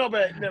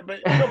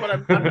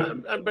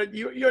 100%. but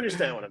you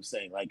understand what I'm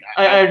saying. Like,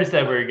 I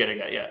understand where you're getting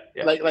at. Yeah,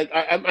 yeah.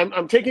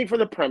 I'm taking for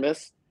the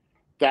premise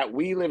that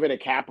we live in a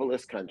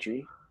capitalist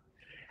country,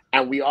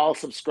 and we all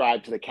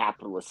subscribe to the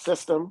capitalist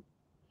system,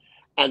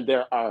 and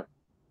there are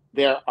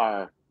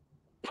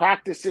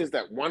practices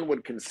that one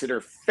would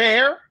consider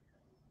fair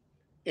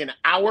in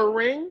our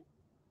ring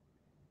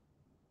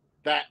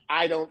that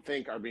I don't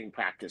think are being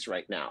practiced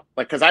right now.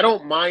 Like, because I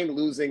don't mind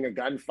losing a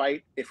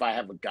gunfight if I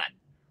have a gun.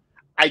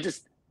 I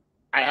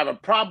have a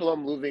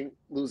problem losing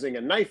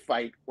a knife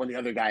fight when the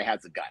other guy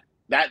has a gun.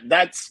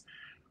 That's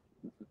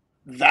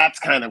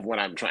kind of what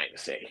I'm trying to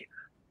say.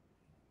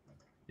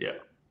 Yeah.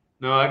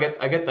 No, I get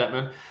that,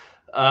 man.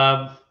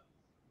 Um,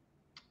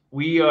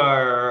 we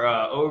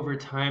are over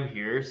time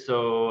here,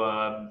 so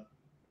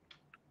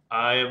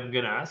I am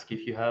gonna ask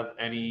if you have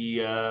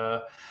any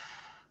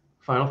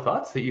final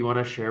thoughts that you want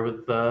to share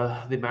with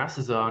the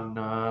masses on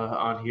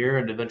here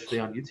and eventually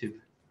on YouTube.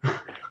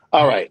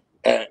 All right,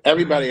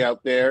 everybody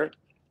out there,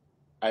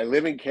 I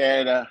live in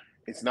Canada.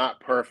 It's not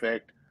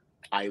perfect.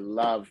 I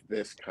love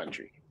this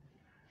country.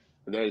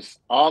 There's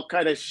all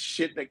kind of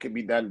shit that could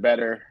be done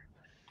better,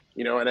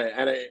 you know.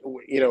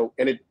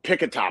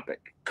 Pick a topic.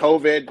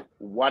 COVID,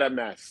 what a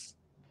mess.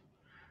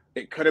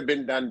 It could have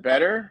been done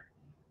better,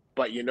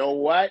 but you know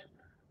what?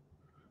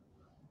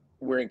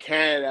 We're in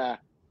Canada.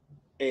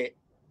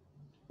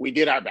 We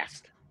did our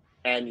best,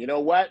 and you know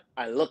what?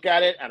 I look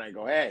at it and I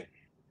go, hey,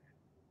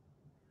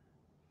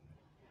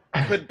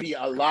 could be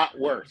a lot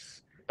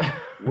worse.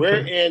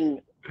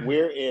 We've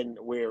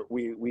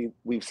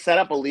set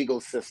up a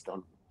legal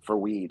system for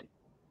weed.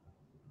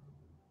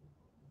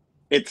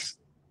 It's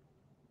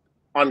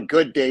on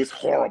good days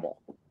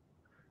horrible,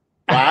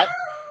 but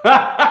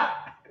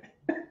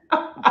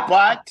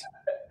but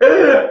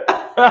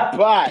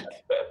but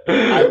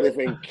I live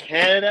in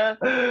Canada,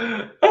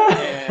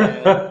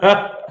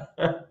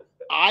 and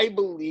I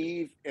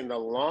believe in the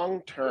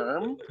long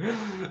term,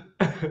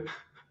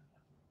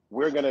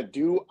 we're going to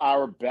do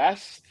our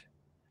best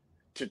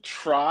to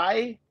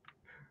try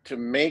to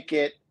make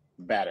it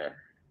better.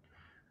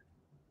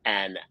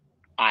 And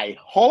I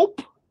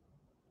hope,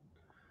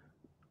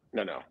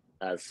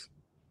 as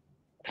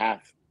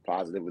Path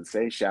Positive would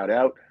say, shout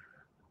out,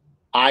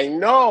 I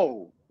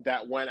know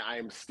that when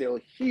I'm still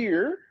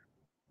here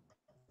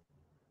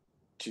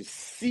to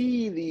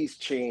see these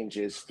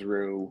changes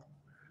through,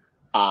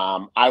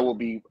 I will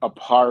be a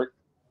part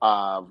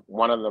of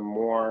one of the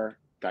more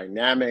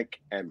dynamic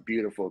and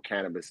beautiful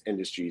cannabis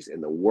industries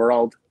in the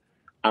world.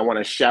 I want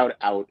to shout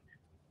out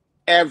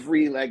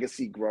every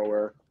legacy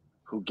grower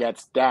who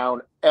gets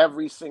down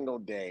every single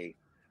day,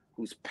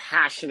 who's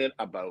passionate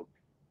about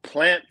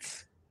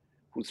plants,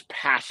 who's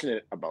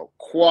passionate about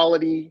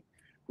quality,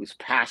 who's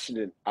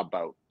passionate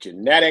about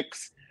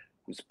genetics,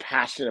 who's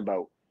passionate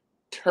about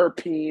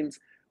terpenes,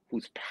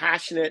 who's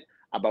passionate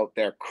about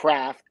their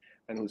craft,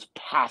 and who's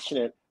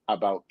passionate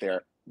about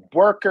their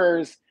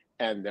workers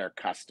and their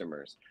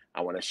customers.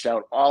 I want to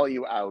shout all of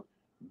you out.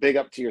 Big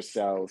up to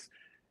yourselves.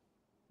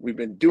 We've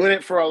been doing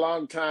it for a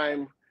long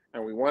time,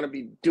 and we want to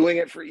be doing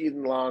it for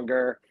even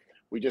longer.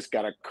 We just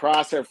got to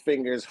cross our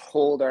fingers,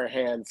 hold our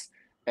hands,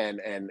 and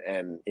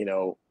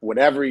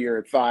whatever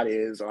your thought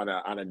is on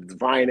a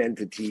divine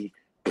entity,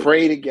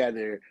 pray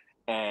together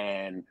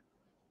and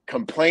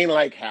complain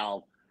like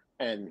hell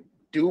and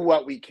do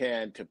what we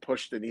can to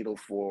push the needle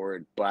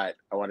forward. But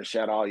I want to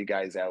shout all you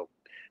guys out,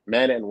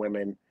 men and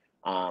women,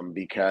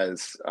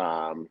 because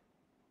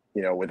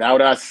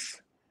without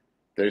us,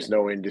 there's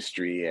no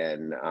industry.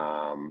 And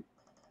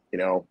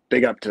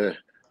big up to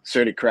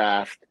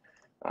Certicraft,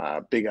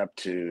 big up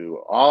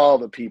to all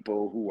the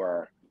people who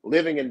are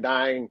living and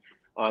dying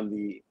on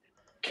the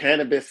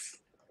cannabis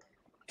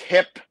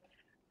tip.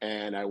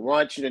 And I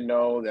want you to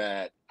know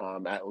that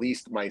at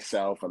least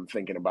myself, I'm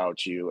thinking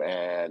about you,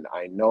 and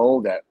I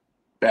know that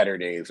better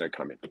days are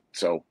coming.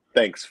 So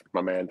thanks,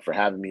 my man, for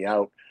having me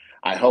out.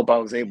 I hope I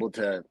was able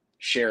to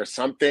share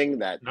something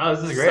that No,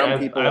 this is great. some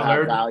people have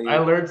I value.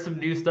 learned some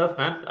new stuff,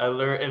 man. I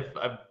learned if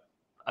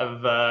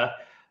I've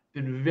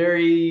been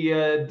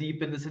very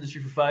deep in this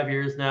industry for 5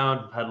 years now,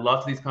 and had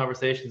lots of these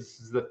conversations. This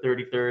is the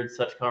 33rd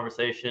such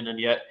conversation, and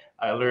yet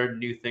I learned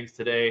new things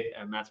today,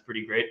 and that's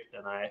pretty great.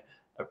 And I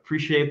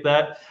appreciate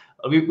that.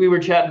 We were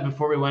chatting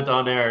before we went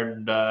on air,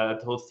 and I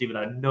told Steven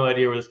I had no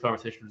idea where this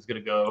conversation was going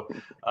to go.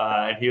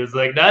 And he was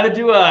like, neither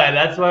do I.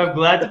 That's why I'm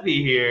glad to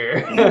be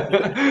here.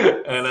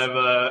 And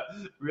I'm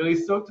really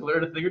stoked to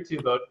learn a thing or two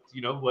about,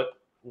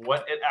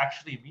 what it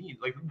actually means.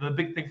 Like, the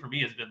big thing for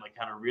me has been like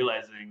kind of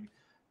realizing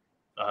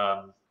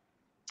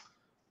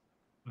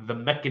the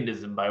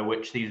mechanism by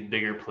which these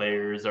bigger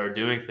players are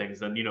doing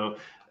things. And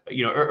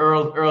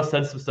Earl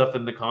said some stuff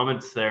in the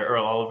comments there.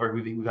 Earl Oliver,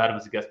 we've had him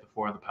as a guest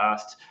before in the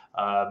past.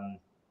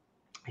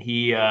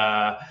 He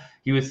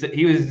was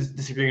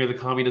disagreeing with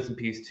the communism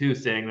piece too,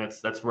 saying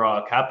that's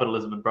raw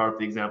capitalism, and brought up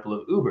the example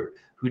of Uber,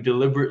 who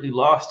deliberately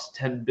lost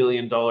 $10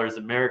 billion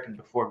American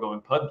before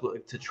going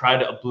public to try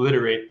to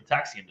obliterate the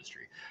taxi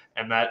industry.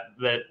 And that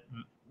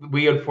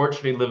we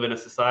unfortunately live in a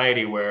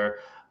society where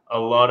a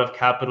lot of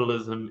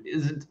capitalism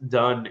isn't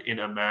done in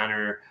a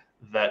manner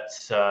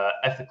that's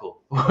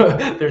ethical.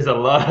 There's a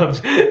lot of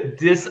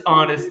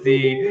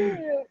dishonesty.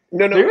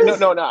 No. And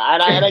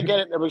I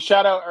get it.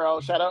 Shout out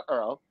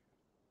Earl.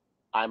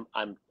 I'm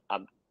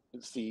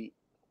see.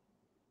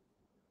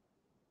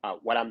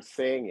 What I'm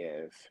saying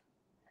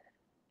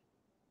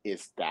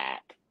is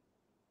that,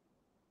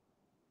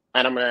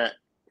 and I'm gonna,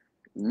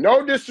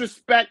 no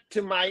disrespect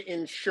to my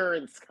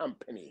insurance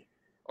company,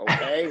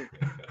 okay?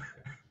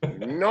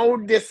 No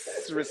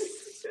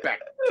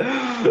disrespect.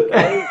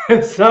 Okay?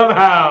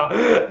 Somehow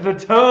the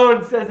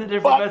tone says a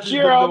different message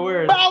than the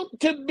words. But you're about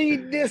to be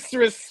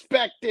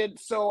disrespected,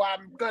 so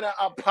I'm gonna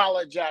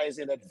apologize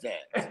in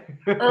advance.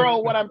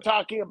 Earl, what I'm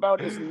talking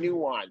about is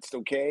nuanced,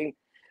 okay?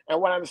 And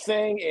what I'm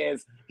saying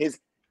is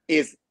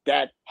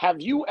that,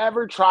 have you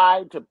ever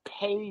tried to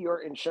pay your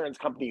insurance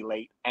company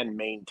late and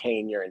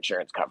maintain your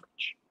insurance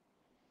coverage?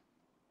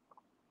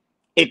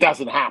 It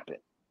doesn't happen.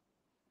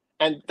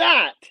 And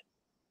that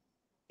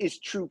is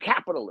true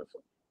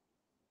capitalism.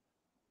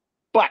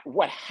 But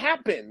what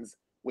happens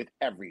with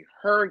every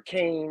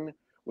hurricane,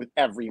 with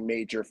every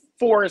major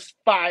forest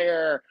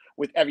fire,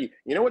 with every,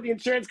 you know what the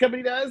insurance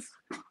company does?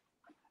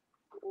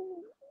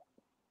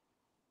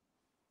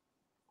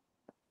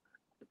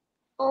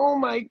 Oh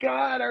my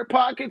God, our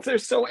pockets are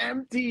so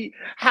empty.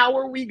 How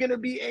are we going to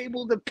be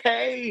able to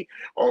pay?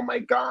 Oh my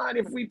God,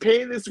 if we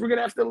pay this, we're going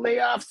to have to lay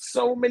off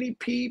so many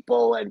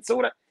people. And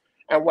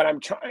what I'm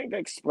trying to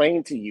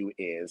explain to you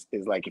is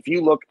like, if you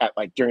look at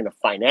like during the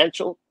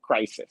financial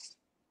crisis,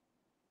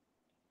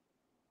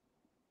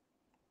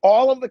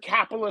 all of the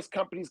capitalist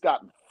companies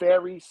got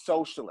very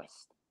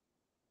socialist.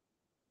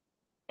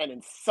 And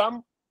in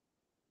some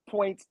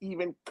points,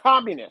 even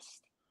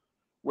communist,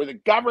 where the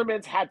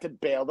governments had to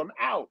bail them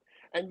out.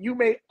 And you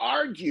may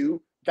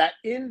argue that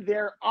in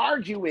their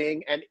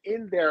arguing and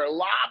in their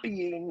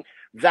lobbying,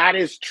 that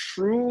is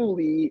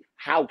truly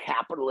how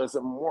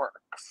capitalism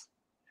works.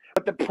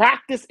 But the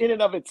practice in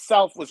and of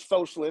itself was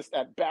socialist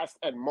at best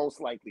and most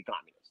likely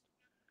communist.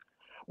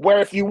 Where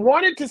if you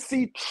wanted to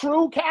see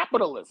true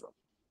capitalism,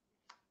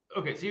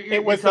 okay, so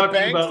you're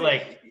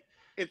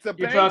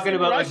talking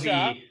about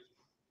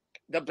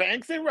the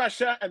banks in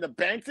Russia and the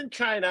banks in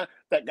China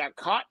that got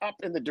caught up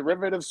in the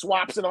derivative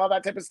swaps and all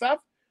that type of stuff.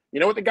 You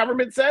know what the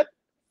government said?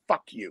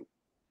 Fuck you.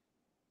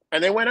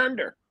 And they went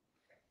under.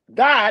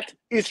 That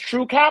is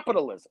true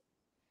capitalism.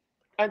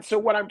 And so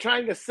what I'm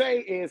trying to say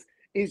is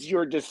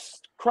you're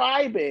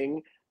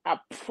describing a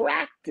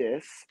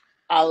practice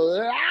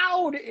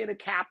allowed in a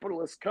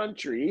capitalist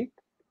country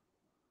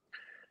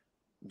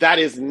that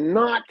is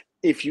not,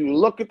 if you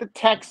look at the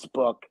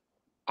textbook,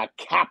 a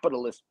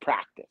capitalist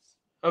practice.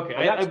 Okay,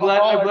 I'm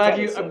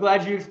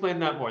glad you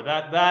explained that more.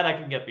 That I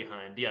can get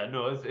behind. Yeah,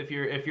 no, if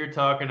you're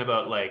talking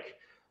about like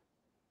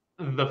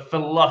the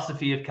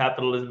philosophy of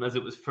capitalism as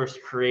it was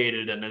first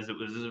created and as it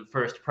was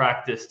first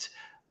practiced,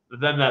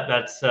 then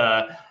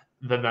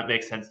that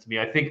makes sense to me.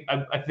 I think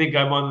I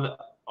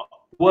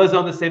was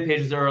on the same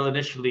page as Earl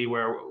initially,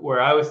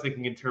 where I was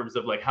thinking in terms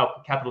of like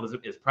how capitalism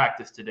is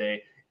practiced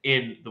today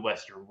in the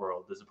Western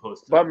world, as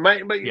opposed to. But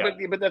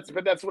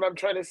that's what I'm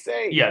trying to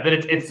say. Yeah, that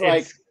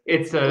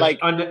it's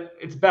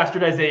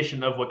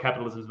bastardization of what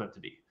capitalism is meant to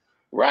be.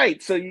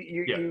 Right. So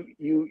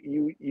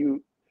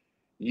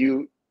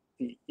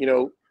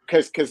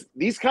because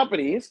these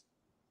companies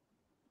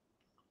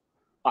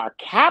are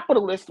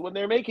capitalist when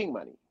they're making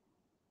money.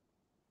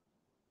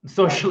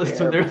 Socialist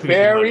when they're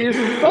very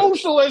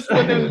socialist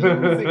when they're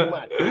losing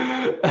money.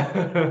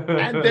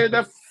 And they're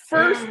the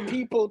first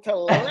people to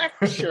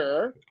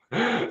lecture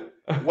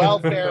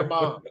welfare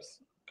moms.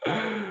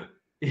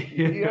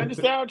 You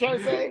understand what I'm trying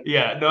to say?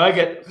 Yeah, no, I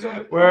get.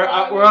 We're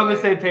on the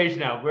same page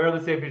now. We're on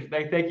the same page.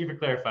 Thank you for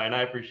clarifying.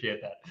 I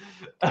appreciate that.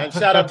 And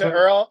shout out to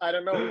Earl. I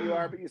don't know who you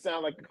are, but you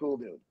sound like a cool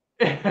dude.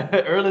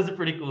 Earl is a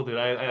pretty cool dude.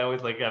 I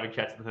always like having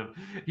chats with him.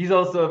 He's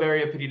also a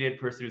very opinionated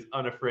person who's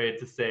unafraid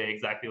to say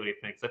exactly what he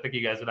thinks. I think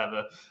you guys would have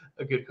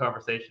a good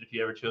conversation if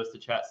you ever chose to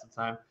chat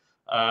sometime.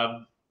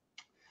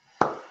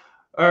 All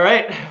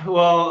right.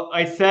 Well,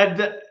 I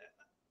said,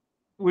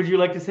 would you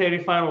like to say any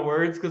final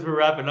words? Because we're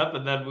wrapping up,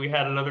 and then we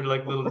had another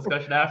little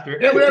discussion after.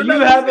 Do you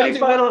have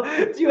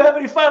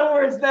any final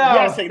words now?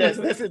 Yes,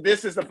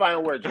 this is the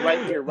final words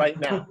right here, right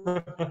now.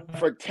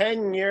 For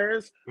 10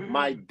 years,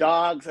 my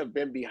dogs have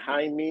been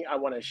behind me. I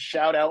want to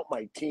shout out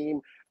my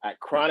team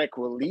at Kronic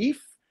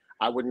Relief.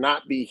 I would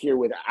not be here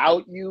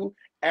without you.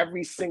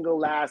 Every single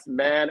last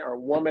man or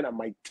woman on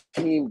my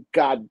team,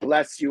 God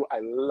bless you. I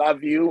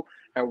love you.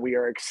 And we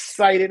are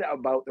excited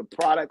about the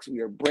products we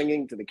are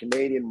bringing to the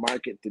Canadian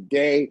market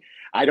today.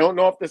 I don't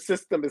know if the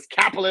system is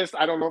capitalist.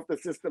 I don't know if the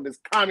system is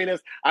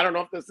communist. I don't know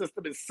if the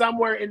system is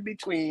somewhere in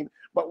between,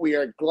 but we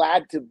are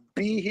glad to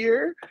be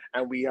here.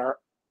 And we are,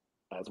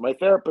 as my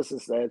therapist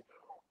has said,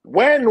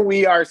 when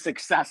we are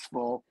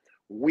successful,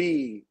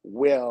 we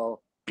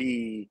will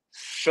be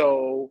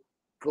so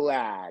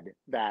glad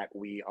that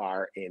we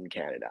are in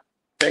Canada.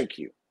 Thank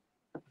you.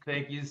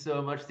 Thank you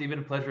so much, Stephen.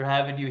 A pleasure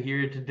having you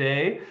here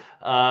today.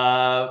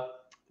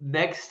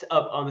 Next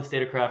up on the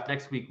State of Craft,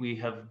 next week we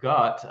have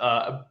got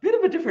a bit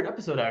of a different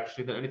episode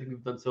actually than anything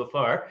we've done so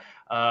far.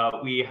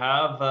 We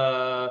have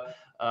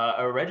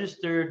a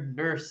registered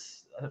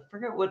nurse. I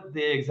forget what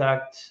the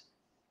exact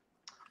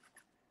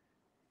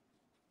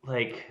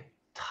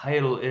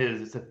title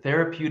is. It's a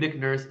therapeutic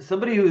nurse,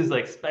 somebody who is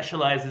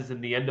specializes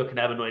in the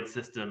endocannabinoid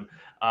system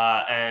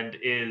and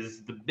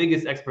is the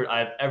biggest expert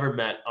I've ever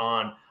met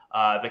on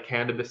the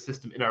cannabis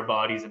system in our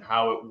bodies and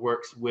how it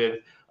works with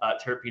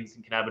terpenes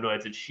and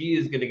cannabinoids. And she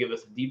is going to give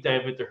us a deep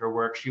dive into her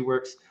work. She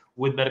works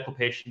with medical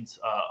patients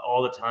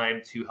all the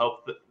time to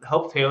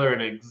help tailor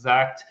an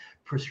exact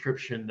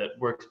prescription that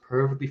works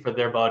perfectly for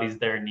their bodies,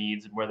 their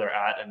needs, and where they're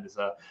at, and is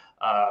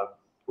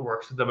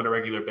works with them on a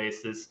regular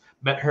basis.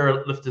 Met her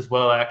at Lyft as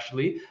well,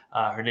 actually.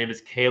 Her name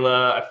is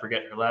Kayla. I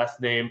forget her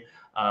last name,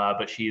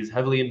 but she is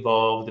heavily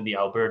involved in the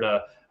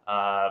Alberta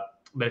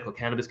medical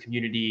cannabis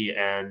community,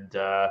 and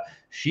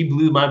she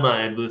blew my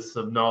mind with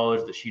some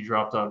knowledge that she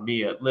dropped on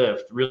me at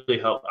Lyft. Really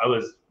helped.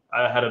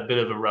 I had a bit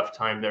of a rough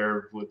time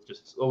there with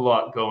just a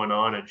lot going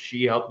on, and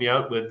she helped me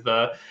out with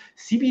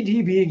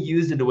CBD being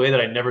used in a way that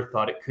I never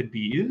thought it could be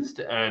used.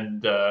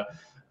 And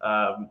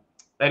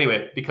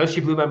anyway, because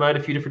she blew my mind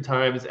a few different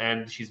times,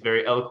 and she's a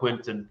very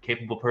eloquent and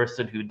capable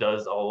person who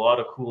does a lot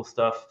of cool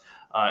stuff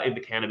in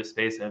the cannabis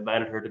space, I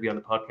invited her to be on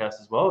the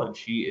podcast as well, and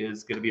she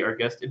is going to be our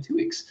guest in 2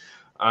 weeks.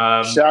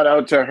 Shout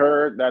out to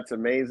her. That's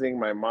amazing.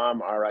 My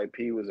mom,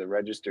 RIP, was a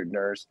registered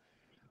nurse.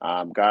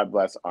 God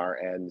bless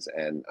RNs,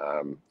 and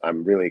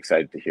I'm really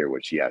excited to hear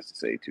what she has to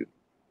say too.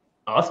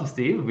 Awesome,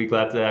 Steve. We'll be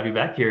glad to have you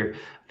back here.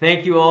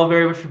 Thank you all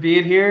very much for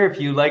being here. If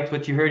you liked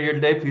what you heard here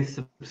today, please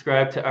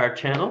subscribe to our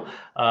channel.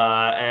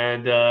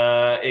 And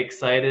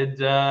excited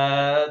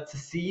to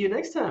see you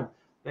next time.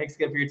 Thanks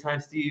again for your time,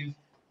 Steve.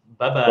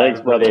 Bye-bye.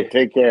 Thanks, brother.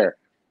 Take care.